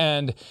 Absolutely.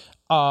 And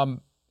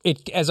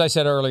as I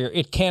said earlier,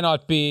 it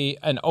cannot be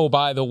an, oh,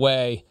 by the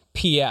way,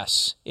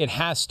 P.S. It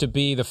has to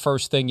be the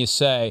first thing you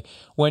say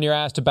when you're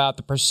asked about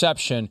the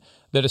perception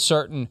that a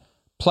certain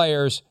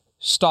player's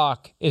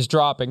stock is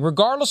dropping,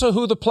 regardless of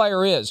who the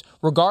player is,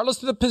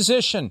 regardless of the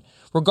position,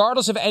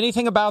 regardless of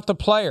anything about the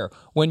player.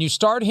 When you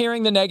start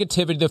hearing the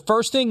negativity, the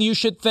first thing you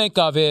should think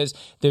of is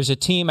there's a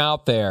team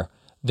out there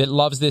that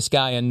loves this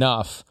guy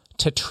enough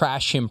to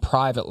trash him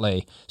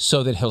privately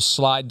so that he'll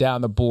slide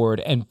down the board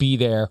and be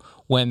there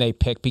when they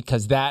pick,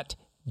 because that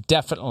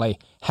definitely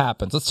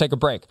happens. Let's take a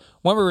break.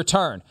 When we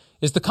return,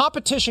 is the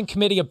competition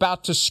committee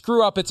about to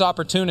screw up its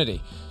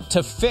opportunity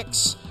to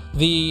fix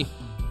the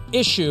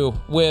issue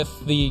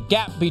with the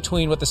gap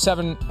between what the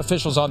 7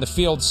 officials on the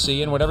field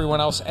see and what everyone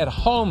else at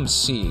home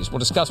sees? We'll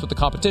discuss what the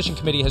competition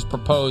committee has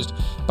proposed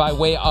by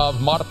way of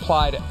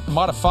modified,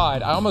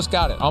 I almost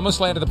got it,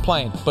 almost landed the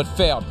plane, but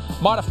failed.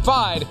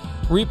 Modified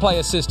replay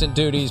assistant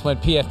duties when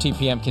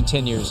PFTPM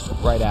continues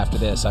right after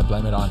this. I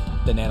blame it on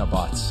the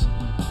nanobots.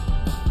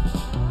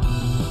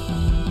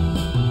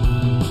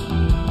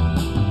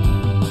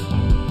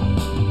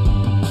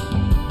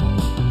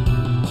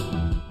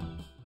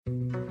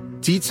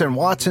 Dietz &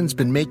 Watson's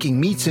been making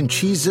meats and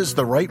cheeses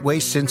the right way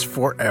since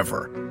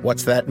forever.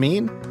 What's that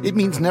mean? It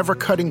means never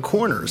cutting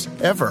corners,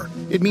 ever.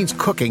 It means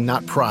cooking,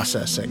 not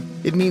processing.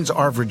 It means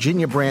our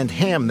Virginia brand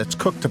ham that's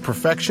cooked to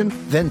perfection,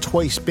 then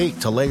twice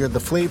baked to layer the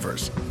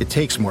flavors. It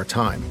takes more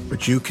time,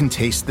 but you can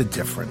taste the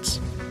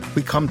difference.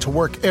 We come to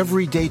work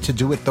every day to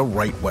do it the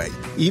right way,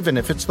 even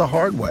if it's the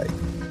hard way.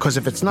 Because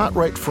if it's not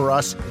right for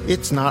us,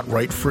 it's not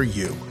right for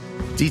you.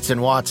 Dietz &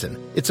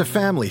 Watson, it's a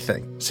family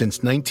thing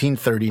since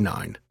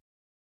 1939.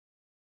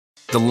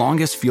 The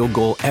longest field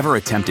goal ever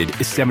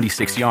attempted is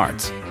 76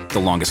 yards. The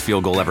longest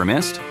field goal ever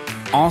missed?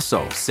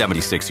 Also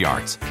 76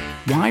 yards.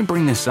 Why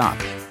bring this up?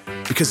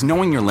 Because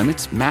knowing your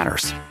limits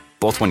matters,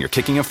 both when you're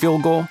kicking a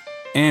field goal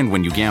and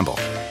when you gamble.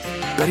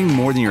 Betting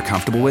more than you're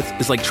comfortable with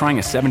is like trying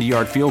a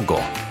 70-yard field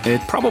goal. It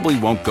probably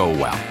won't go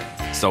well.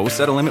 So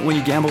set a limit when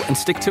you gamble and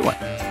stick to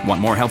it. Want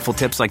more helpful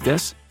tips like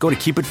this? Go to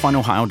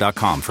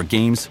keepitfunohio.com for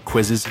games,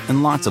 quizzes,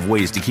 and lots of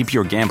ways to keep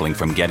your gambling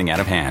from getting out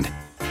of hand.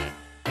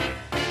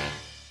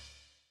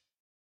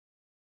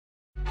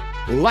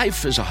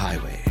 Life is a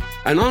highway,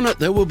 and on it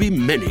there will be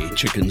many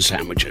chicken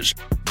sandwiches.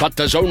 But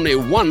there's only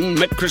one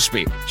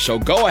McCrispy. So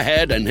go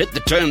ahead and hit the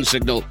turn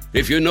signal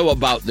if you know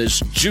about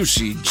this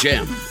juicy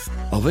gem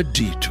of a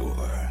detour.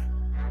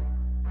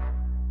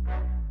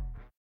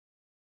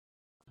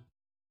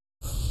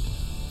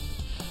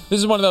 This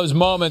is one of those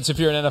moments, if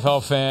you're an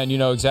NFL fan, you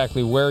know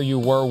exactly where you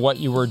were, what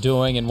you were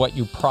doing, and what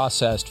you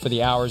processed for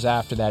the hours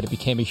after that. It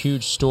became a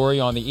huge story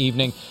on the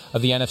evening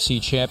of the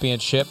NFC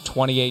Championship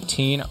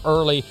 2018,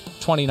 early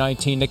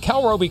 2019.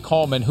 Nickel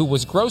Roby-Coleman, who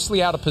was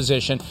grossly out of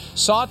position,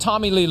 saw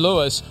Tommy Lee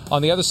Lewis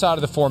on the other side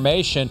of the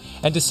formation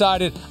and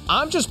decided,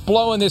 I'm just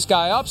blowing this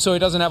guy up so he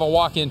doesn't have a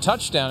walk-in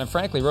touchdown. And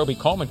frankly,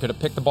 Roby-Coleman could have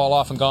picked the ball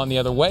off and gone the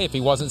other way if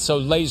he wasn't so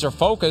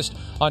laser-focused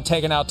on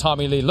taking out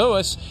Tommy Lee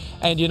Lewis.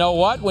 And you know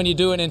what? When you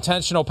do an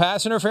intentional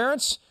pass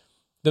interference,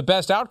 the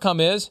best outcome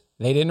is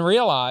they didn't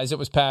realize it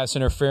was pass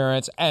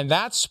interference, and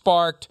that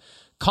sparked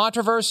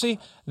controversy.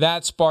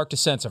 That sparked a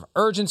sense of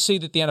urgency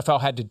that the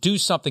NFL had to do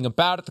something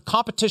about it. The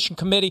competition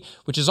committee,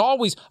 which is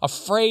always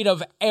afraid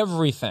of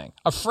everything,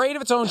 afraid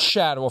of its own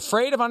shadow,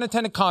 afraid of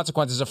unintended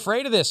consequences,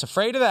 afraid of this,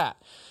 afraid of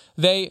that,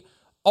 they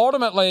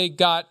ultimately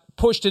got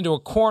pushed into a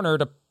corner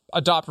to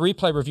adopt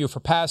replay review for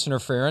pass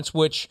interference,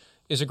 which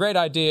is a great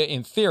idea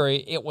in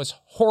theory. It was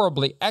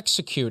horribly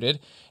executed,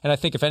 and I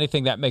think, if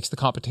anything, that makes the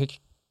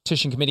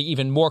competition committee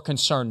even more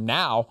concerned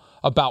now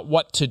about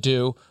what to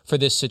do for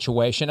this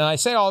situation. And I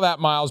say all that,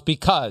 Miles,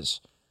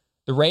 because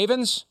the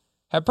Ravens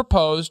have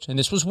proposed, and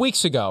this was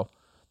weeks ago,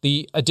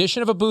 the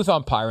addition of a booth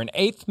umpire, an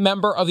 8th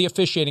member of the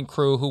officiating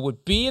crew who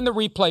would be in the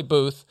replay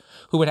booth,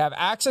 who would have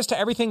access to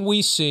everything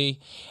we see,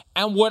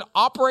 and would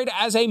operate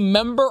as a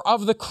member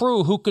of the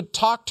crew who could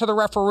talk to the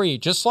referee,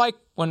 just like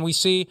when we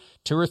see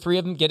 2 or 3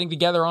 of them getting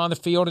together on the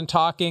field and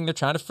talking. They're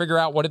trying to figure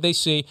out what did they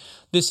see.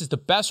 This is the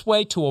best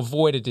way to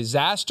avoid a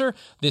disaster.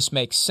 This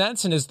makes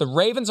sense. And as the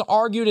Ravens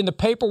argued in the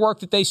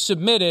paperwork that they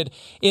submitted,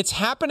 it's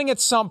happening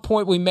at some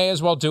point. We may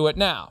as well do it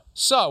now.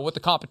 So with the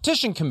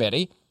competition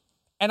committee,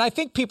 and I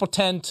think people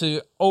tend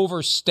to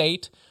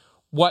overstate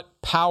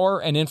what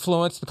power and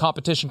influence the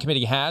competition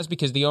committee has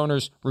because the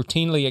owners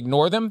routinely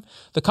ignore them.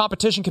 The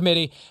competition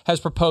committee has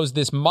proposed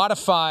this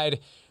modified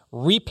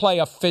replay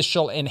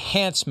official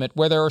enhancement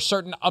where there are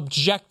certain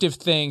objective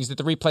things that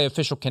the replay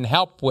official can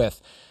help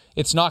with.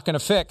 It's not going to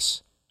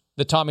fix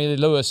the Tommy Lee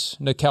Lewis,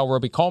 Nickel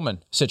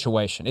Roby-Coleman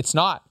situation. It's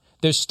not.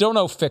 There's still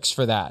no fix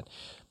for that.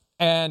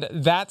 And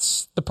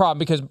that's the problem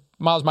because,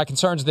 Miles, my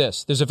concern is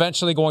this. There's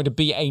eventually going to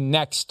be a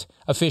next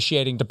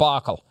officiating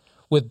debacle.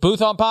 With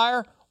booth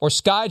umpire or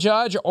sky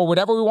judge or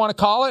whatever we want to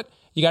call it,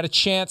 you got a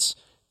chance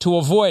to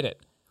avoid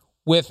it.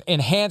 With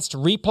enhanced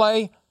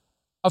replay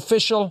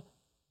official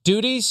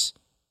duties,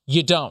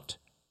 you don't.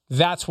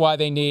 That's why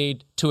they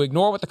need to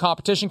ignore what the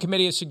competition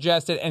committee has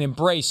suggested and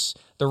embrace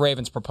the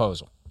Ravens'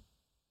 proposal.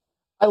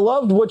 I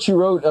loved what you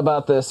wrote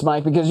about this,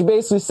 Mike, because you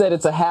basically said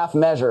it's a half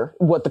measure,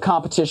 what the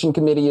competition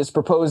committee is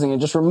proposing. It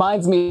just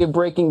reminds me of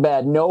Breaking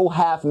Bad, no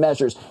half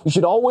measures. You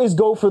should always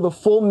go for the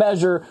full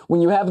measure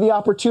when you have the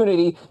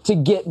opportunity to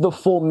get the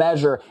full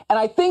measure. And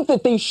I think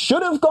that they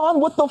should have gone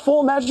with the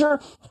full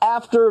measure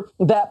after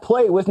that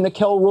play with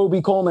Nickel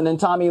Roby-Coleman and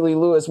Tommy Lee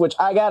Lewis, which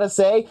I gotta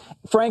say,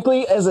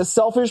 frankly, as a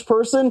selfish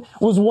person,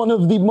 was one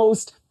of the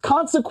most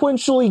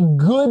consequentially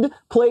good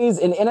plays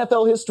in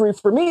NFL history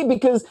for me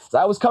because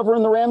I was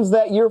covering the Rams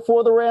that year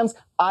for the Rams.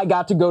 I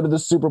got to go to the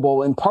Super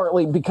Bowl and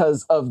partly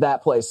because of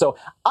that play. So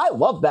I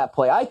love that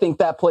play. I think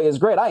that play is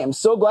great. I am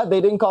so glad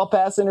they didn't call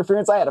pass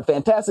interference. I had a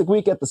fantastic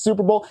week at the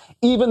Super Bowl,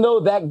 even though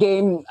that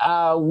game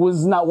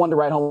was not one to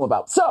write home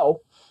about.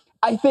 So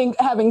I think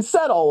having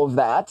said all of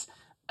that,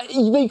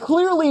 they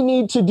clearly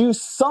need to do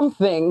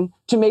something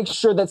to make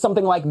sure that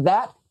something like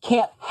that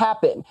can't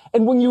happen.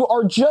 And when you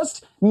are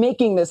just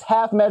making this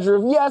half measure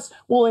of, yes,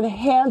 we'll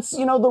enhance, the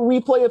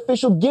replay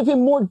official, give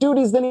him more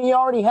duties than he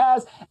already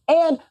has,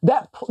 and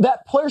that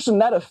person,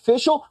 that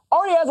official,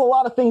 already has a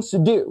lot of things to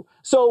do.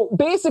 So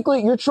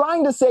basically, you're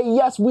trying to say,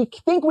 yes, we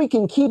think we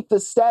can keep the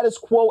status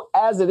quo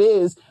as it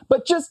is,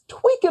 but just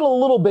tweak it a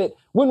little bit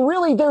when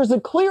really there's a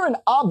clear and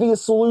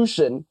obvious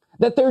solution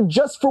that they're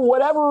just, for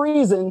whatever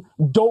reason,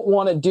 don't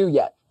want to do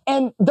yet.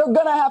 And they're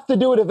going to have to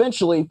do it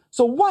eventually.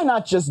 So why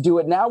not just do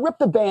it now? Rip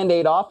the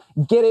Band-Aid off,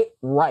 get it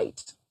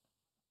right.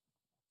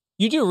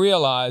 You do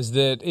realize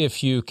that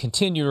if you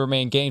continue to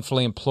remain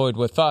gainfully employed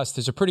with us,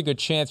 there's a pretty good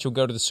chance you'll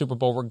go to the Super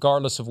Bowl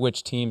regardless of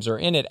which teams are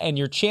in it. And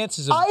your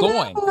chances of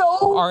going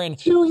are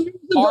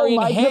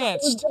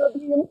enhanced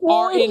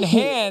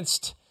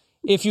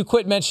if you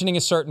quit mentioning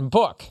a certain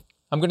book.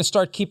 I'm going to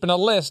start keeping a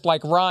list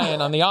like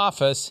Ryan on The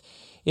Office.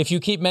 If you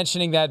keep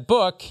mentioning that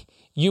book,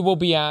 you will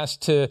be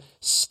asked to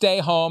stay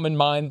home and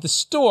mind the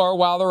store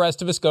while the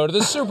rest of us go to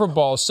the Super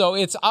Bowl. So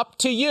it's up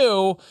to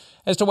you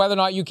as to whether or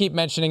not you keep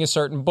mentioning a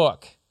certain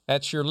book.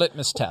 That's your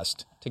litmus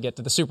test to get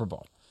to the Super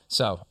Bowl.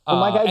 So,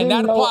 Mike, and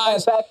that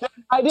applies to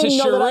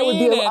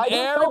Shireen and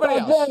everybody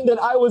else. Then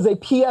that I was a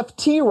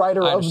PFT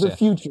writer of the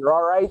future,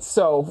 all right?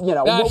 So,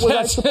 what was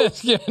I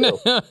supposed to do?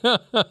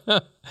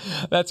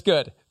 That's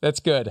good.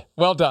 That's good.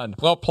 Well done.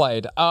 Well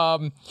played.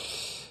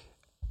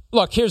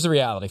 Look, here's the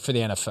reality for the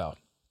NFL.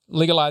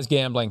 Legalized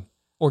gambling,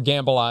 or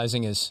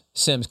gambleizing as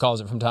Sims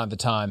calls it from time to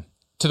time,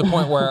 to the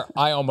point where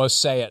I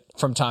almost say it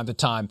from time to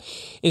time,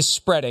 is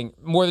spreading.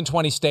 More than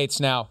 20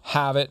 states now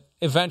have it.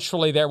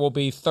 Eventually there will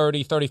be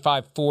 30,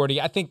 35, 40.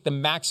 I think the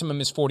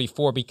maximum is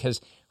 44 because,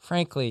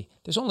 frankly,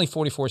 there's only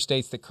 44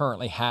 states that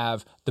currently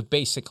have the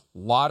basic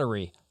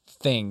lottery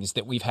things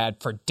that we've had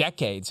for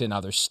decades in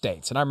other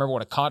states. And I remember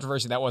what a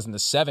controversy that was in the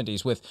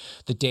 70s with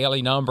the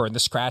daily number and the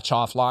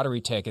scratch-off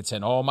lottery tickets.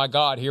 And, oh, my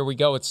God, here we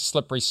go. It's a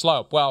slippery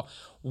slope. Well,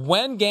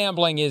 when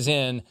gambling is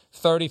in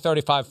 30,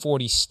 35,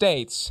 40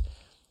 states,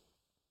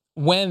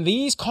 when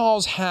these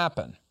calls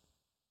happen,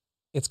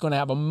 it's going to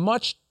have a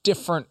much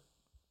different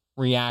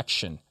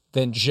reaction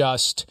than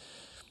just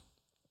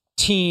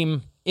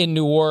team in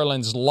New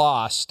Orleans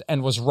lost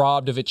and was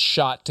robbed of its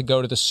shot to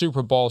go to the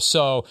Super Bowl.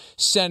 So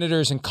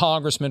senators and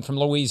congressmen from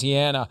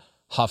Louisiana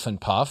huff and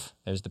puff.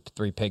 There's the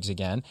three pigs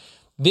again.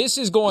 This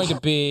is going to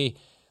be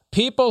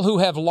people who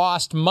have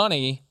lost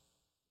money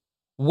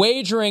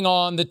wagering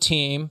on the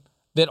team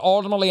that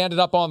ultimately ended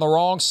up on the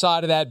wrong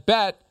side of that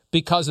bet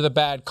because of the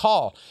bad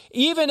call.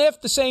 Even if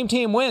the same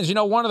team wins,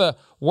 one of the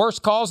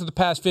worst calls of the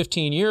past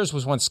 15 years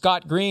was when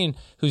Scott Green,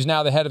 who's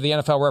now the head of the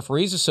NFL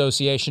Referees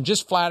Association,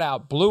 just flat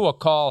out blew a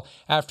call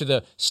after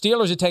the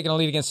Steelers had taken a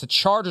lead against the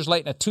Chargers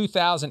late in a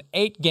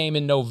 2008 game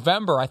in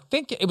November. I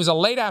think it was a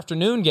late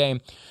afternoon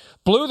game.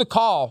 Blew the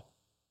call.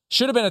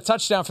 Should have been a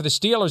touchdown for the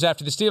Steelers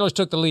after the Steelers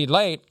took the lead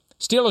late.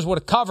 Steelers would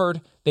have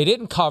covered. They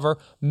didn't cover.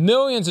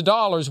 Millions of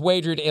dollars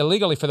wagered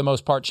illegally, for the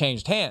most part,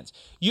 changed hands.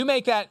 You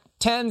make that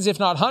tens, if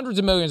not hundreds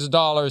of millions of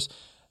dollars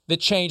that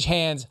change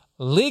hands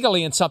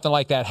legally and something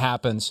like that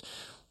happens.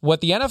 What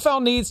the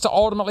NFL needs to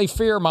ultimately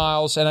fear,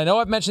 Miles, and I know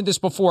I've mentioned this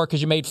before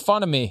because you made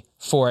fun of me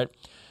for it,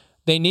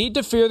 they need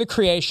to fear the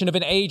creation of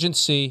an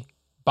agency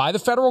by the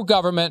federal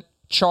government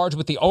charged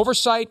with the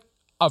oversight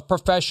of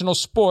professional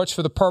sports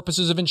for the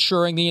purposes of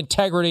ensuring the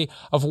integrity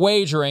of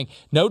wagering,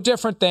 no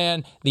different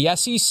than the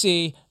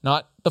SEC,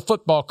 not the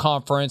football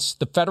conference,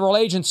 the federal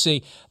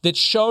agency that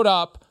showed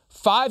up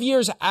 5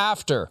 years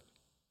after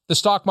the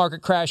stock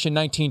market crash in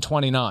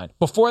 1929.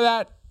 Before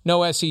that,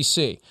 no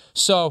SEC.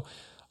 So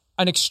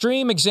an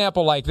extreme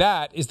example like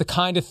that is the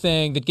kind of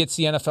thing that gets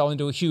the NFL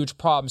into a huge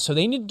problem. So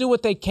they need to do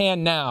what they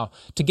can now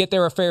to get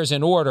their affairs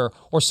in order,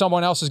 or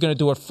someone else is going to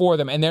do it for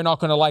them, and they're not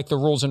going to like the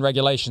rules and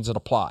regulations that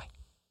apply.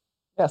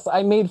 Yes,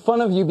 I made fun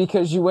of you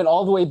because you went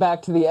all the way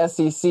back to the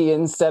SEC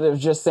instead of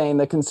just saying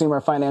the Consumer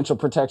Financial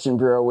Protection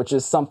Bureau, which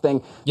is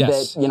something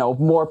that,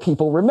 more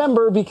people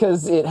remember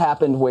because it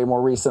happened way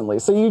more recently.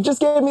 So you just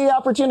gave me the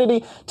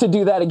opportunity to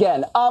do that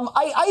again.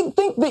 I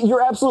think that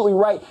you're absolutely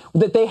right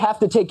that they have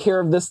to take care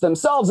of this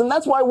themselves. And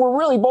that's why we're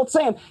really both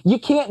saying you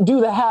can't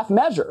do the half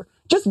measure.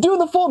 Just do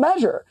the full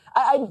measure.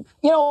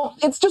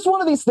 It's just one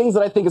of these things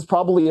that I think is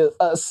probably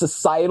a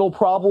societal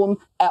problem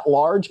at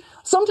large.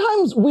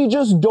 Sometimes we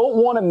just don't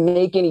want to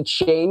make any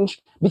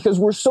change because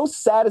we're so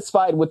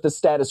satisfied with the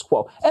status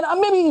quo. And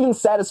maybe even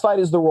satisfied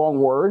is the wrong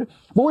word,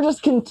 but we're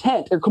just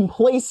content or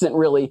complacent,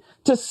 really,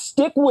 to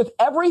stick with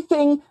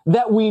everything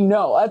that we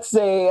know. Let's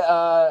say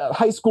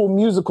High School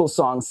Musical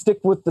song, stick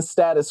with the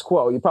status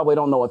quo. You probably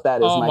don't know what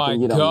that is, oh Mike.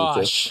 My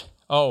gosh.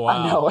 Oh, wow.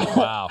 I know.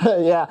 Wow.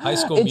 Yeah. High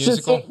School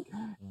Musical.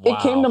 It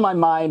came to my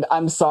mind.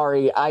 I'm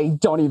sorry. I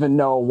don't even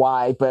know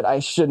why, but I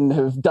shouldn't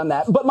have done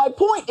that. But my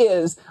point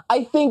is,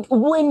 I think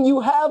when you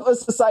have a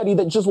society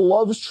that just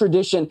loves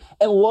tradition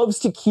and loves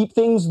to keep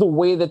things the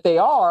way that they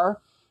are,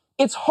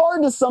 it's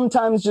hard to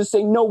sometimes just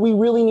say, no, we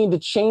really need to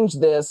change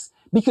this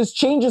because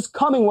change is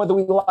coming whether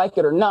we like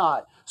it or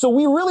not. So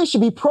we really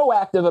should be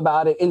proactive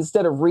about it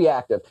instead of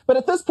reactive. But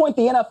at this point,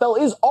 the NFL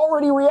is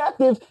already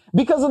reactive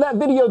because of that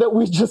video that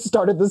we just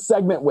started this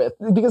segment with.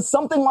 Because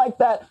something like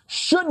that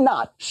should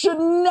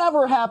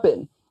never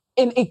happen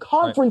in a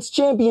conference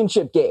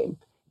championship game.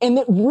 And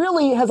it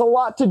really has a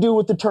lot to do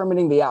with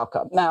determining the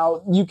outcome.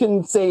 Now, you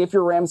can say, if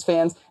you're Rams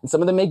fans, and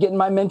some of them may get in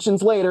my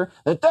mentions later,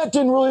 that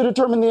didn't really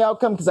determine the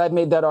outcome because I've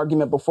made that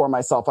argument before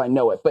myself. I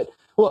know it. But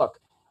look,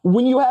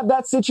 when you have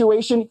that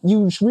situation,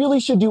 you really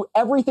should do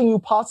everything you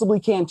possibly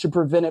can to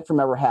prevent it from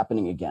ever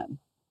happening again.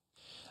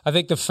 I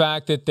think the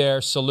fact that their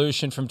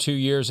solution from 2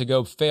 years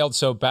ago failed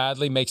so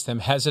badly makes them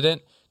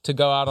hesitant to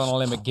go out on a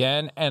limb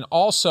again. And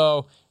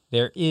also,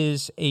 there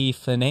is a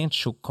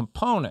financial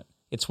component.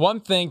 It's one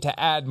thing to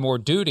add more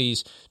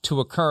duties to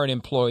a current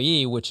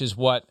employee, which is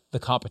what the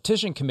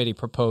competition committee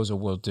proposal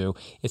will do.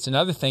 It's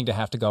another thing to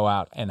have to go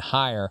out and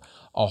hire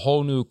a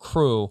whole new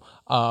crew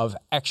of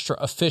extra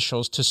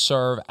officials to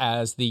serve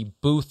as the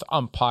booth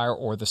umpire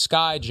or the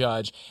sky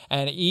judge.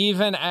 And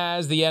even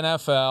as the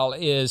NFL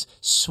is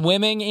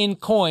swimming in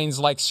coins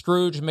like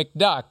Scrooge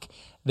McDuck,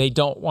 they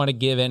don't want to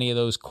give any of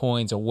those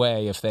coins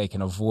away if they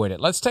can avoid it.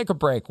 Let's take a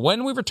break.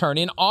 When we return,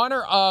 in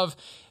honor of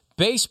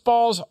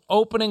baseball's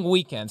opening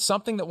weekend,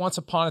 something that once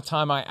upon a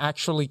time I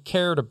actually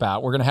cared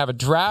about, we're going to have a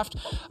draft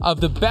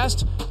of the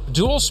best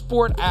dual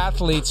sport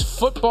athletes,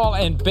 football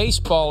and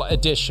baseball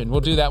edition. We'll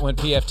do that when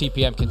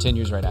PFTPM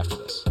continues right after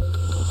this.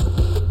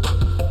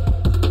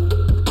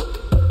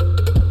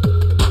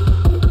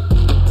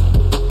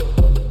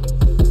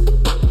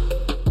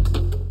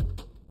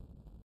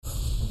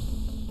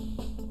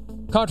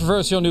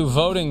 Controversial new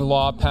voting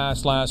law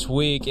passed last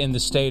week in the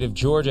state of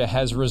Georgia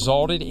has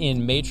resulted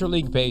in Major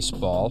League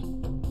Baseball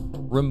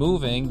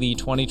removing the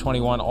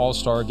 2021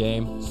 All-Star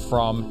Game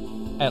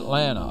from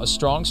Atlanta. A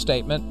strong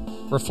statement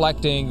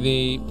reflecting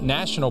the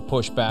national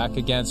pushback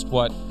against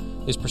what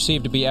is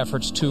perceived to be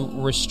efforts to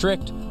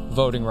restrict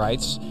voting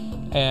rights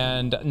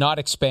and not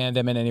expand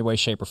them in any way,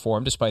 shape, or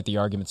form, despite the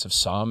arguments of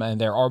some.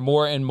 And there are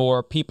more and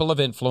more people of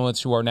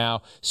influence who are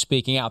now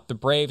speaking out. The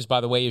Braves,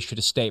 by the way, issued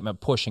a statement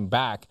pushing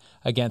back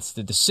against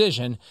the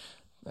decision.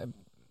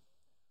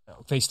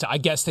 I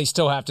guess they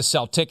still have to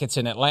sell tickets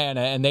in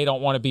Atlanta, and they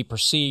don't want to be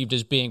perceived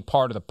as being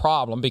part of the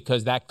problem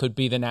because that could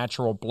be the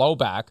natural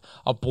blowback,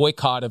 a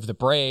boycott of the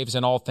Braves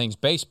and all things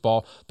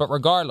baseball. But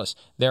regardless,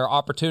 there are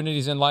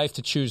opportunities in life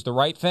to choose the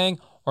right thing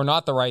or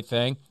not the right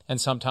thing, and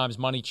sometimes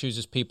money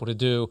chooses people to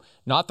do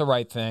not the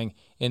right thing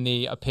in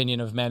the opinion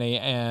of many,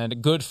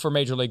 and good for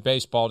Major League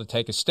Baseball to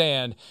take a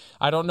stand.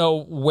 I don't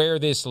know where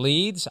this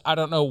leads. I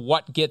don't know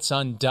what gets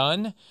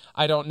undone.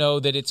 I don't know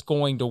that it's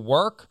going to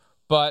work,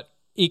 but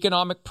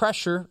economic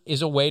pressure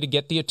is a way to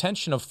get the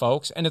attention of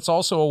folks, and it's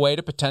also a way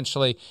to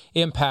potentially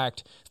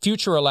impact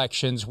future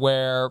elections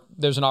where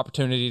there's an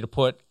opportunity to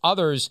put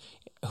others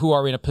who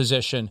are in a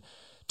position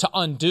to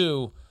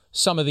undo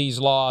some of these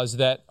laws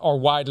that are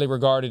widely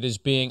regarded as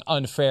being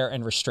unfair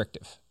and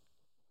restrictive.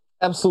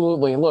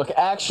 Absolutely. Look,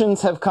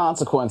 actions have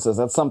consequences.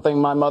 That's something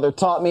my mother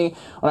taught me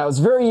when I was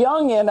very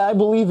young, and I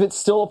believe it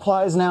still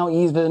applies now,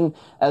 even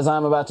as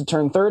I'm about to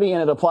turn 30,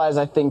 and it applies,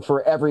 I think,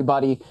 for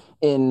everybody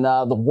in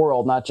the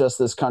world, not just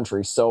this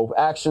country. So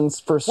actions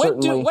for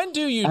certainly. When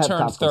do you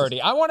turn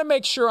 30? I want to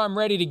make sure I'm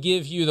ready to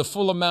give you the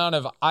full amount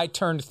of I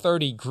turned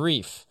 30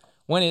 grief.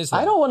 When is that?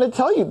 I don't want to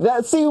tell you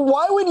that. See,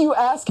 why would you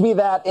ask me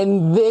that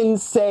and then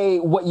say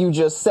what you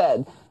just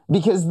said?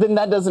 Because then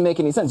that doesn't make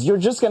any sense. You're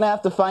just going to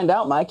have to find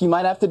out, Mike. You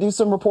might have to do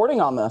some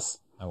reporting on this.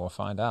 I will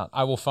find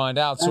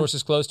out.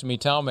 Sources close to me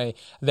tell me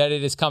that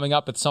it is coming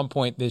up at some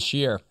point this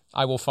year.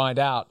 I will find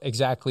out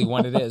exactly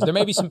when it is. There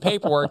may be some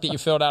paperwork that you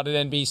filled out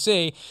at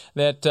NBC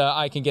that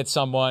I can get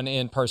someone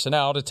in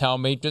personnel to tell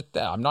me.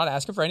 I'm not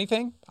asking for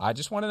anything. I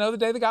just want to know the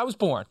day the guy was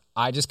born.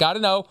 I just got to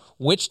know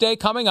which day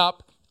coming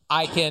up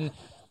I can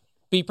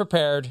be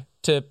prepared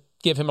to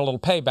give him a little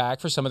payback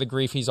for some of the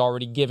grief he's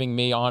already giving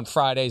me on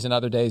Fridays and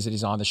other days that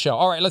he's on the show.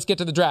 All right, let's get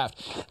to the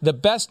draft. The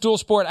best dual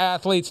sport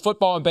athletes,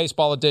 football and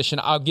baseball edition.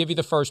 I'll give you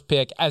the first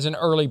pick as an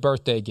early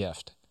birthday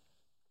gift.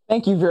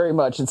 Thank you very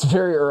much. It's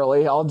very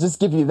early. I'll just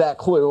give you that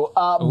clue.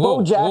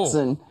 Bo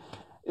Jackson.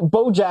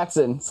 Bo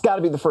Jackson's got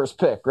to be the first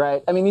pick,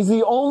 right? I mean, he's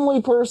the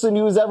only person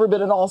who has ever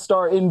been an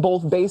all-star in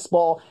both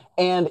baseball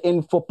and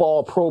in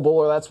football, Pro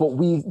Bowler. That's what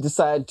we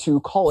decide to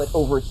call it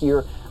over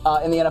here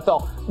in the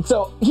NFL.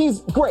 So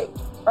he's great,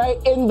 right?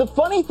 And the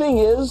funny thing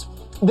is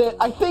that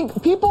I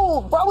think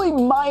people probably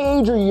my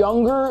age or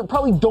younger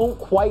probably don't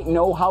quite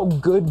know how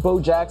good Bo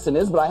Jackson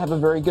is, but I have a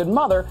very good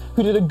mother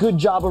who did a good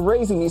job of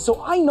raising me,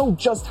 so I know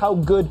just how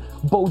good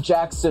Bo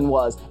Jackson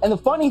was. And the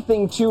funny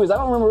thing, too, is I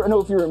don't know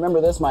if you remember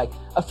this, Mike.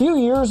 A few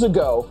years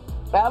ago,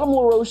 Adam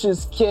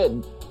LaRoche's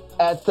kid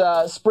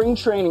at spring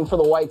training for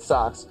the White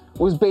Sox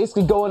was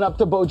basically going up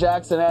to Bo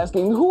Jackson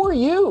asking, "Who are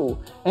you?"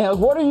 And like,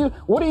 what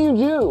do you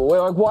do?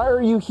 Like, why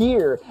are you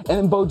here? And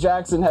then Bo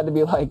Jackson had to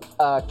be like,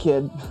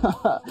 kid,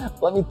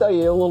 let me tell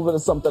you a little bit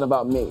of something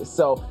about me.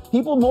 So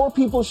more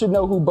people should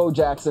know who Bo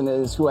Jackson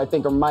is, who I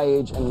think are my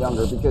age and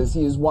younger, because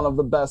he is one of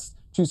the best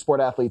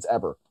two-sport athletes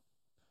ever.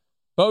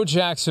 Bo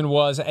Jackson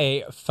was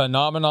a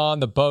phenomenon.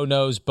 The Bo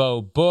Knows Bo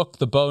book,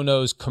 the Bo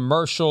Knows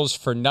commercials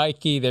for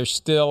Nike, they're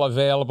still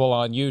available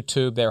on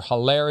YouTube. They're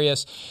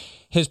hilarious.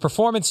 His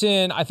performance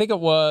in, I think it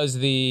was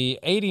the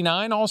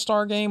 89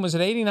 All-Star game. Was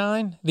it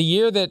 89? The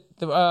year that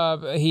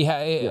he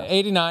had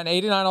 89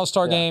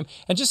 All-Star game.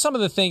 And just some of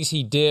the things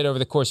he did over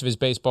the course of his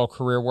baseball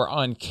career were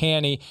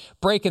uncanny.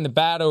 Breaking the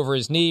bat over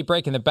his knee,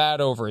 breaking the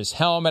bat over his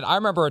helmet. I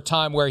remember a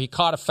time where he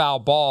caught a foul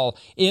ball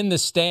in the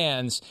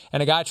stands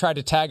and a guy tried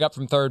to tag up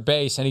from third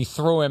base and he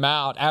threw him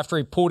out after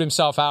he pulled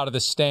himself out of the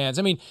stands.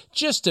 I mean,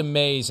 just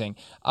amazing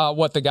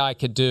what the guy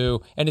could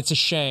do. And it's a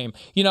shame.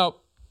 You know,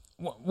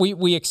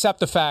 we accept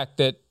the fact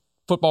that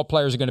football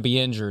players are going to be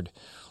injured.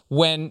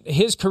 When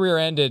his career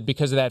ended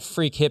because of that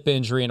freak hip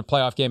injury in a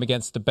playoff game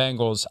against the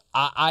Bengals,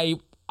 I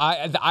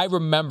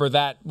remember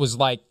that was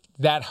like,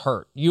 that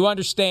hurt. You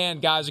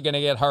understand guys are going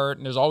to get hurt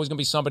and there's always going to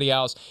be somebody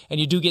else,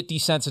 and you do get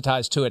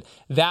desensitized to it.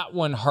 That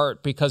one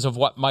hurt because of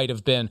what might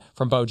have been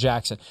from Bo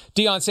Jackson.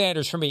 Deion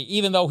Sanders, for me,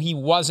 even though he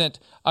wasn't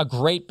a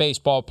great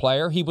baseball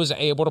player, he was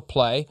able to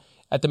play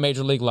at the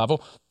major league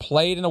level,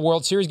 played in a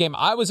World Series game.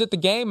 I was at the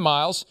game,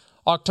 Miles,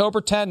 October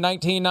 10,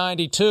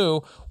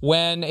 1992,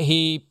 when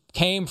he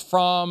came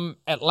from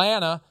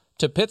Atlanta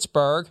to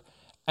Pittsburgh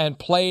and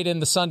played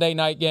in the Sunday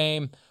night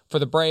game for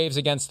the Braves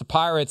against the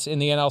Pirates in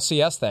the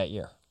NLCS that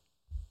year.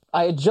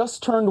 I had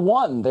just turned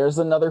 1. There's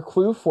another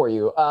clue for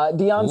you.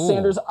 Deion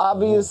Sanders,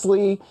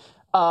 obviously,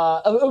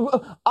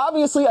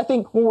 I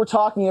think when we're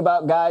talking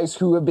about guys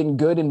who have been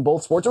good in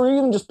both sports or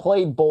even just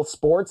played both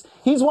sports,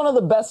 he's one of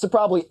the best to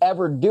probably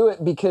ever do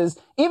it, because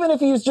even if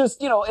he's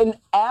just, an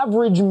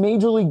average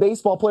Major League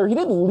Baseball player, he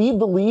did lead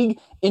the league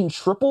in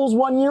triples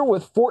one year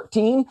with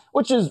 14,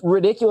 which is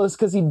ridiculous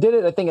because he did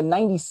it, I think, in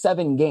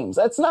 97 games.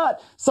 That's not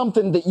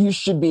something that you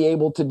should be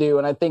able to do,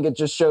 and I think it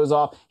just shows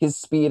off his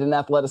speed and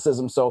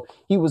athleticism, so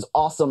he was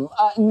awesome.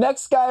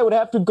 Next guy, I would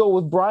have to go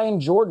with Brian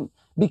Jordan,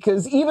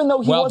 because even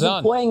though he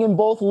wasn't playing in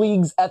both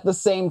leagues at the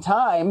same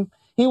time,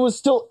 he was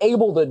still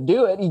able to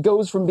do it. He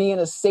goes from being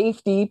a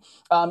safety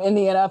in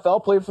the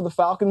NFL, played for the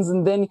Falcons,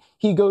 and then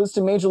he goes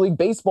to Major League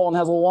Baseball and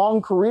has a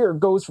long career,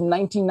 goes from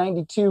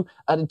 1992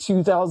 to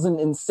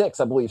 2006,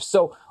 I believe.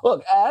 So,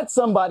 look, that's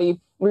somebody,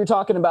 when you're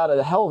talking about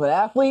a hell of an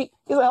athlete,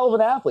 he's a hell of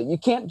an athlete. You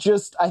can't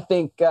just, I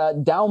think,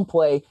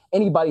 downplay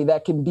anybody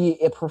that can be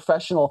a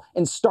professional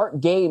and start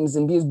games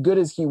and be as good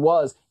as he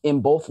was in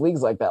both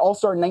leagues like that.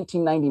 All-Star in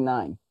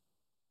 1999.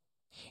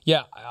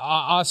 Yeah,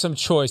 awesome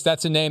choice.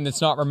 That's a name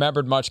that's not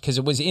remembered much because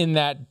it was in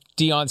that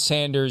Deion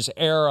Sanders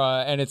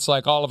era, and it's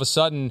like all of a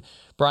sudden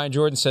Brian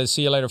Jordan says,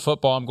 see you later,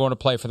 football. I'm going to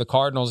play for the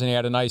Cardinals, and he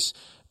had a nice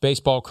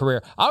baseball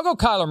career. I'll go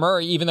Kyler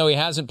Murray, even though he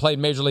hasn't played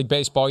Major League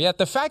Baseball yet.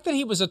 The fact that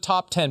he was a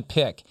top 10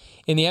 pick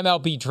in the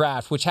MLB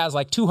draft, which has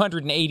like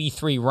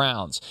 283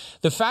 rounds,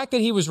 the fact that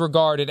he was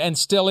regarded and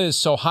still is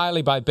so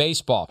highly by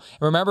baseball.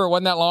 Remember, it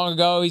wasn't that long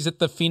ago, he's at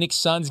the Phoenix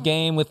Suns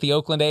game with the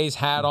Oakland A's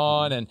hat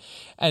on.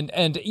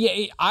 And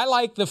yeah, I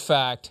like the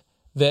fact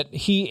that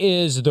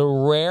he is the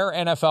rare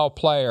NFL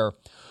player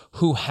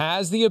who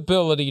has the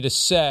ability to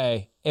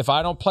say, if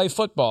I don't play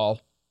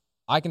football,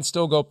 I can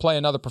still go play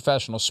another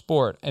professional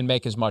sport and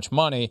make as much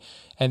money.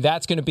 And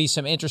that's going to be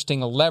some interesting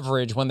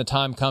leverage when the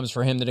time comes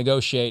for him to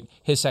negotiate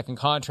his second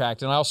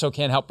contract. And I also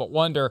can't help but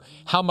wonder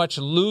how much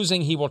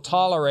losing he will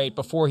tolerate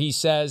before he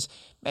says,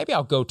 maybe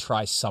I'll go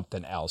try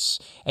something else.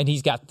 And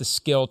he's got the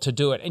skill to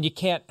do it. And you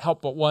can't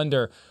help but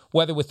wonder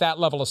whether with that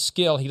level of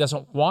skill, he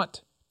doesn't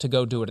want to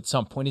go do it at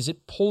some point. Is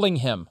it pulling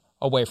him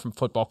away from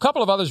football? A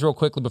couple of others real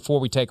quickly before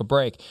we take a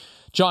break.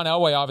 John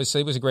Elway,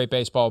 obviously, was a great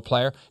baseball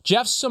player.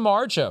 Jeff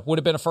Samardzija would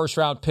have been a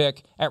first-round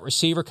pick at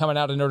receiver coming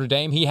out of Notre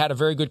Dame. He had a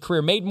very good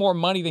career, made more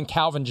money than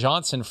Calvin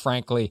Johnson,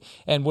 frankly,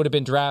 and would have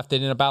been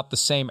drafted in about the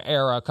same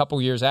era a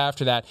couple years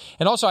after that.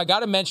 And also, I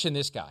got to mention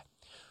this guy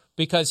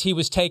because he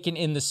was taken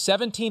in the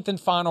 17th and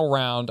final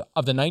round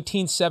of the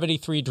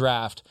 1973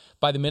 draft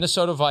by the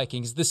Minnesota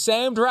Vikings, the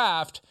same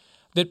draft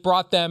that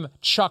brought them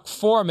Chuck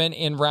Foreman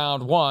in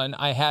round 1.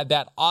 I had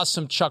that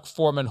awesome Chuck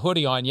Foreman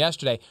hoodie on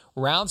yesterday.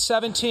 Round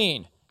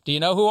 17. Do you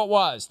know who it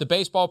was? The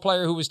baseball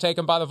player who was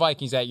taken by the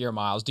Vikings that year,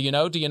 Miles. Do you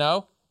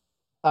know?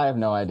 I have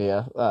no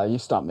idea. You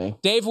stumped me.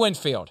 Dave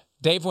Winfield.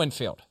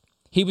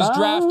 He was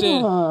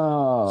drafted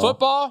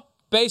football,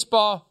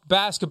 baseball,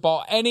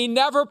 basketball, and he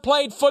never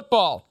played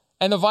football.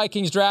 And the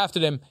Vikings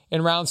drafted him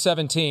in round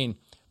 17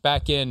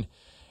 back in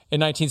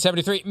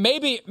 1973.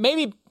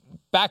 Maybe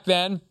back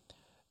then,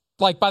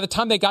 like by the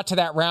time they got to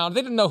that round,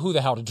 they didn't know who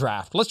the hell to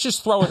draft. Let's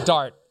just throw a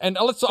dart and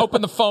let's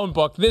open the phone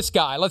book. This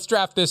guy, let's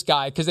draft this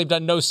guy because they've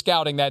done no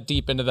scouting that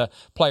deep into the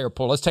player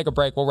pool. Let's take a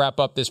break. We'll wrap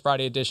up this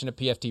Friday edition of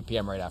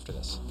PFTPM right after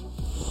this.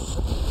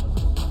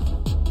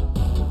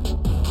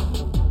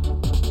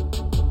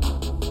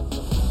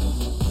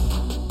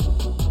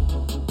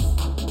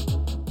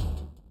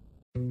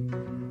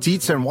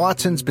 Dietz &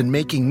 Watson's been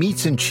making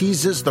meats and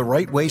cheeses the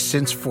right way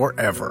since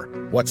forever.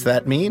 What's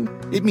that mean?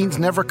 It means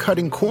never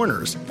cutting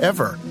corners,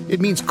 ever. It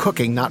means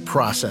cooking, not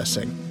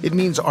processing. It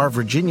means our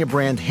Virginia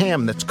brand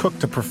ham that's cooked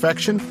to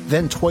perfection,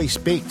 then twice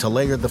baked to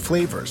layer the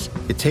flavors.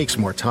 It takes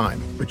more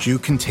time, but you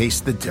can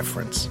taste the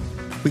difference.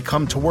 We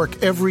come to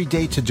work every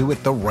day to do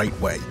it the right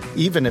way,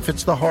 even if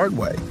it's the hard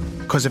way.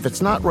 Because if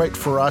it's not right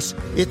for us,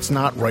 it's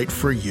not right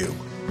for you.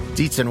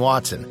 Dietz &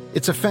 Watson,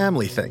 it's a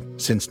family thing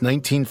since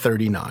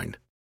 1939.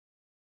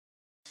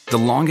 The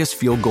longest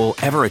field goal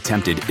ever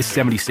attempted is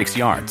 76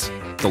 yards.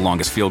 The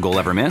longest field goal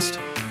ever missed?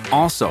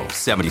 Also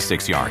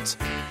 76 yards.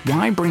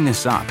 Why bring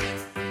this up?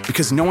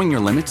 Because knowing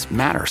your limits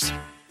matters,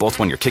 both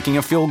when you're kicking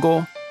a field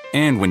goal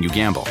and when you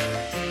gamble.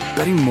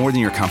 Betting more than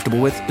you're comfortable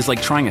with is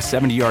like trying a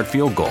 70-yard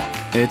field goal.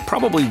 It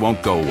probably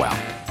won't go well.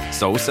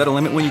 So set a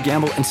limit when you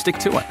gamble and stick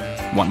to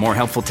it. Want more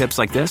helpful tips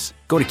like this?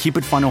 Go to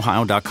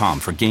keepitfunohio.com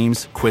for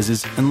games,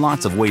 quizzes, and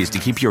lots of ways to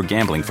keep your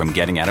gambling from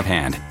getting out of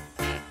hand.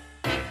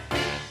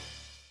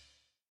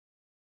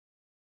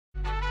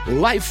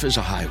 Life is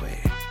a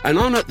highway, and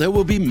on it there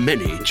will be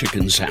many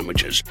chicken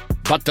sandwiches.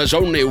 But there's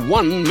only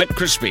one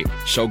McCrispy.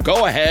 So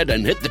go ahead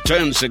and hit the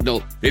turn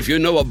signal if you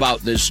know about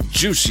this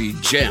juicy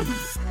gem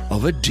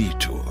of a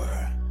detour.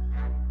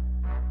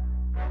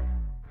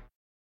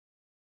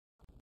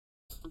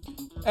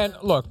 And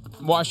look,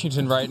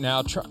 Washington right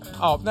now.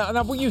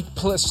 Now will you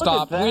please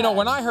stop? You know,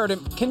 when I heard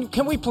him,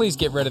 can we please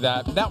get rid of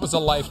that? That was a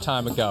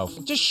lifetime ago.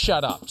 Just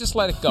shut up. Just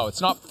let it go. It's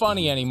not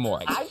funny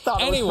anymore. I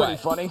thought it was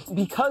pretty funny.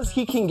 Because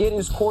he can get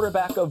his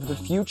quarterback of the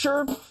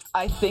future,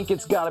 I think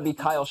it's got to be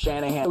Kyle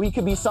Shanahan. He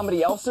could be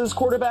somebody else's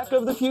quarterback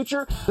of the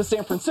future. The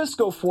San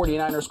Francisco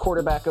 49ers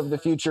quarterback of the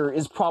future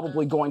is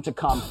probably going to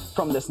come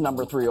from this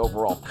number 3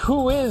 overall.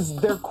 Who is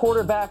their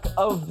quarterback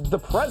of the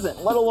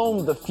present, let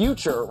alone the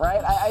future,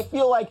 right? I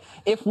feel like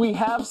if we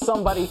have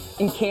somebody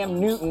in Cam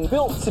Newton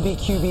built to be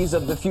QBs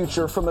of the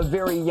future from a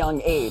very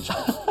young age.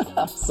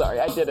 I'm sorry,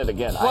 I did it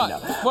again. What? I know.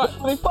 What?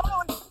 They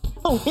follow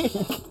the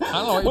league. I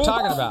don't know what you're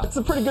talking about. It's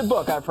a pretty good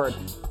book, I've heard.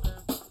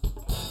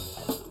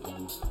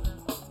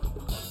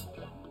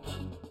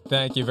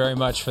 Thank you very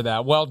much for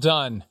that. Well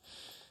done.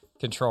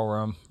 Control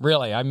room.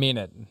 Really, I mean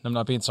it. I'm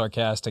not being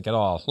sarcastic at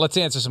all. Let's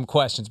answer some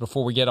questions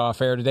before we get off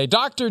air today.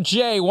 Dr.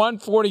 J,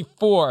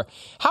 144.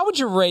 How would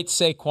you rate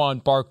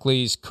Saquon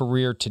Barkley's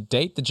career to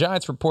date? The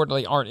Giants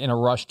reportedly aren't in a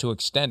rush to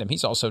extend him.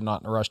 He's also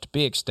not in a rush to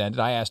be extended.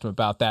 I asked him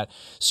about that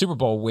Super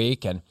Bowl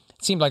week, and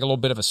it seemed like a little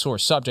bit of a sore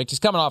subject. He's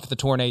coming off of the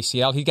torn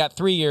ACL. He got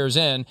 3 years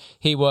in.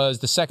 He was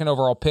the second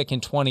overall pick in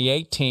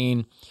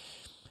 2018.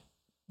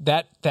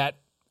 That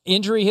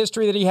injury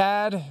history that he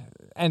had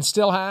and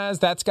still has,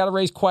 that's got to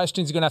raise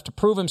questions. He's going to have to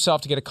prove himself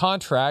to get a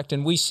contract,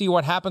 and we see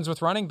what happens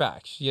with running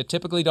backs. You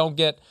typically don't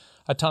get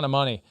a ton of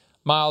money.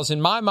 Miles,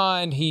 in my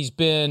mind, he's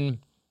been,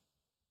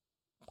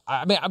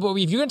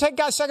 if you're going to take a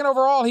guy second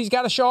overall, he's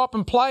got to show up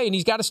and play, and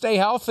he's got to stay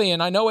healthy,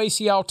 and I know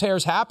ACL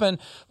tears happen.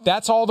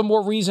 That's all the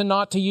more reason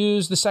not to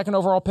use the second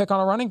overall pick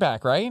on a running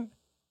back, right?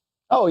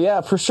 Oh,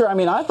 yeah, for sure. I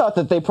mean, I thought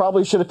that they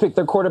probably should have picked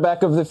their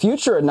quarterback of the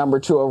future at number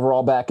 2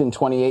 overall back in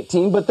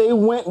 2018, but they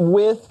went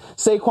with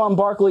Saquon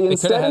Barkley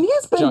instead, and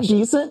he's been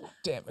decent.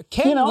 Damn,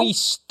 can we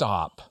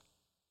stop?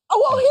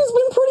 Oh, well, he's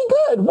been pretty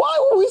good.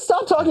 Why would we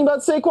stop talking about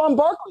Saquon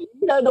Barkley?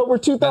 He had over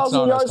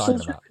 2,000 yards from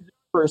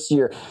first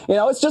year.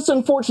 It's just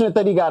unfortunate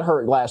that he got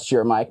hurt last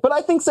year, Mike, but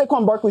I think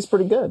Saquon Barkley's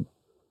pretty good.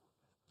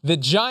 The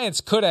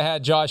Giants could have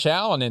had Josh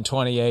Allen in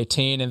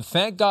 2018, and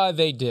thank God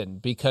they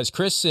didn't, because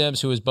Chris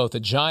Sims, who is both a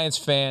Giants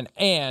fan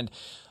and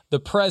the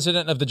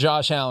president of the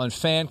Josh Allen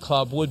fan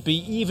club, would be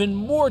even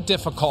more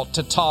difficult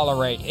to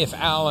tolerate if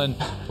Allen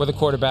were the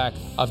quarterback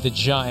of the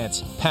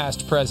Giants,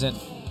 past, present,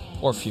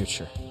 or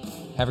future.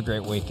 Have a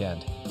great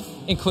weekend,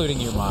 including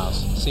you, Miles.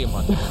 See you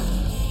Monday.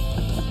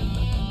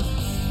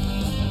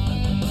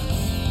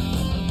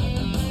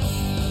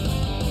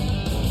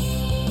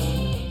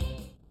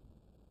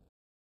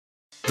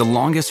 The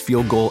longest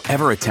field goal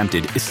ever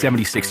attempted is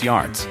 76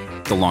 yards.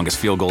 The longest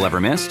field goal ever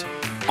missed?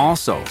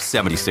 Also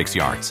 76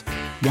 yards.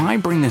 Why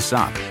bring this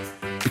up?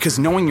 Because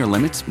knowing your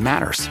limits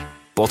matters,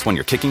 both when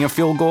you're kicking a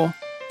field goal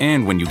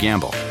and when you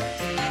gamble.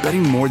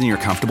 Betting more than you're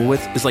comfortable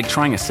with is like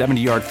trying a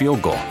 70-yard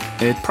field goal.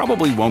 It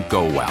probably won't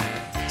go well.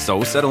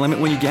 So set a limit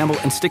when you gamble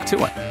and stick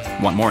to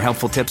it. Want more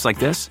helpful tips like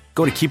this?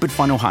 Go to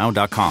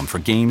keepitfunohio.com for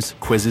games,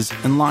 quizzes,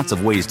 and lots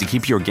of ways to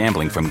keep your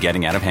gambling from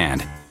getting out of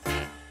hand.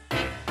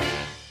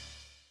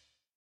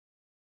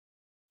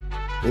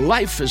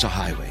 Life is a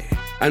highway,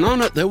 and on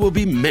it there will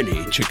be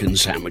many chicken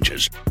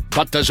sandwiches.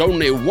 But there's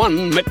only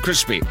one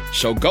McCrispy.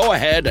 So go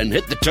ahead and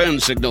hit the turn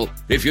signal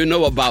if you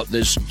know about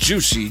this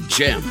juicy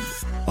gem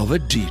of a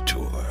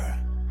detour.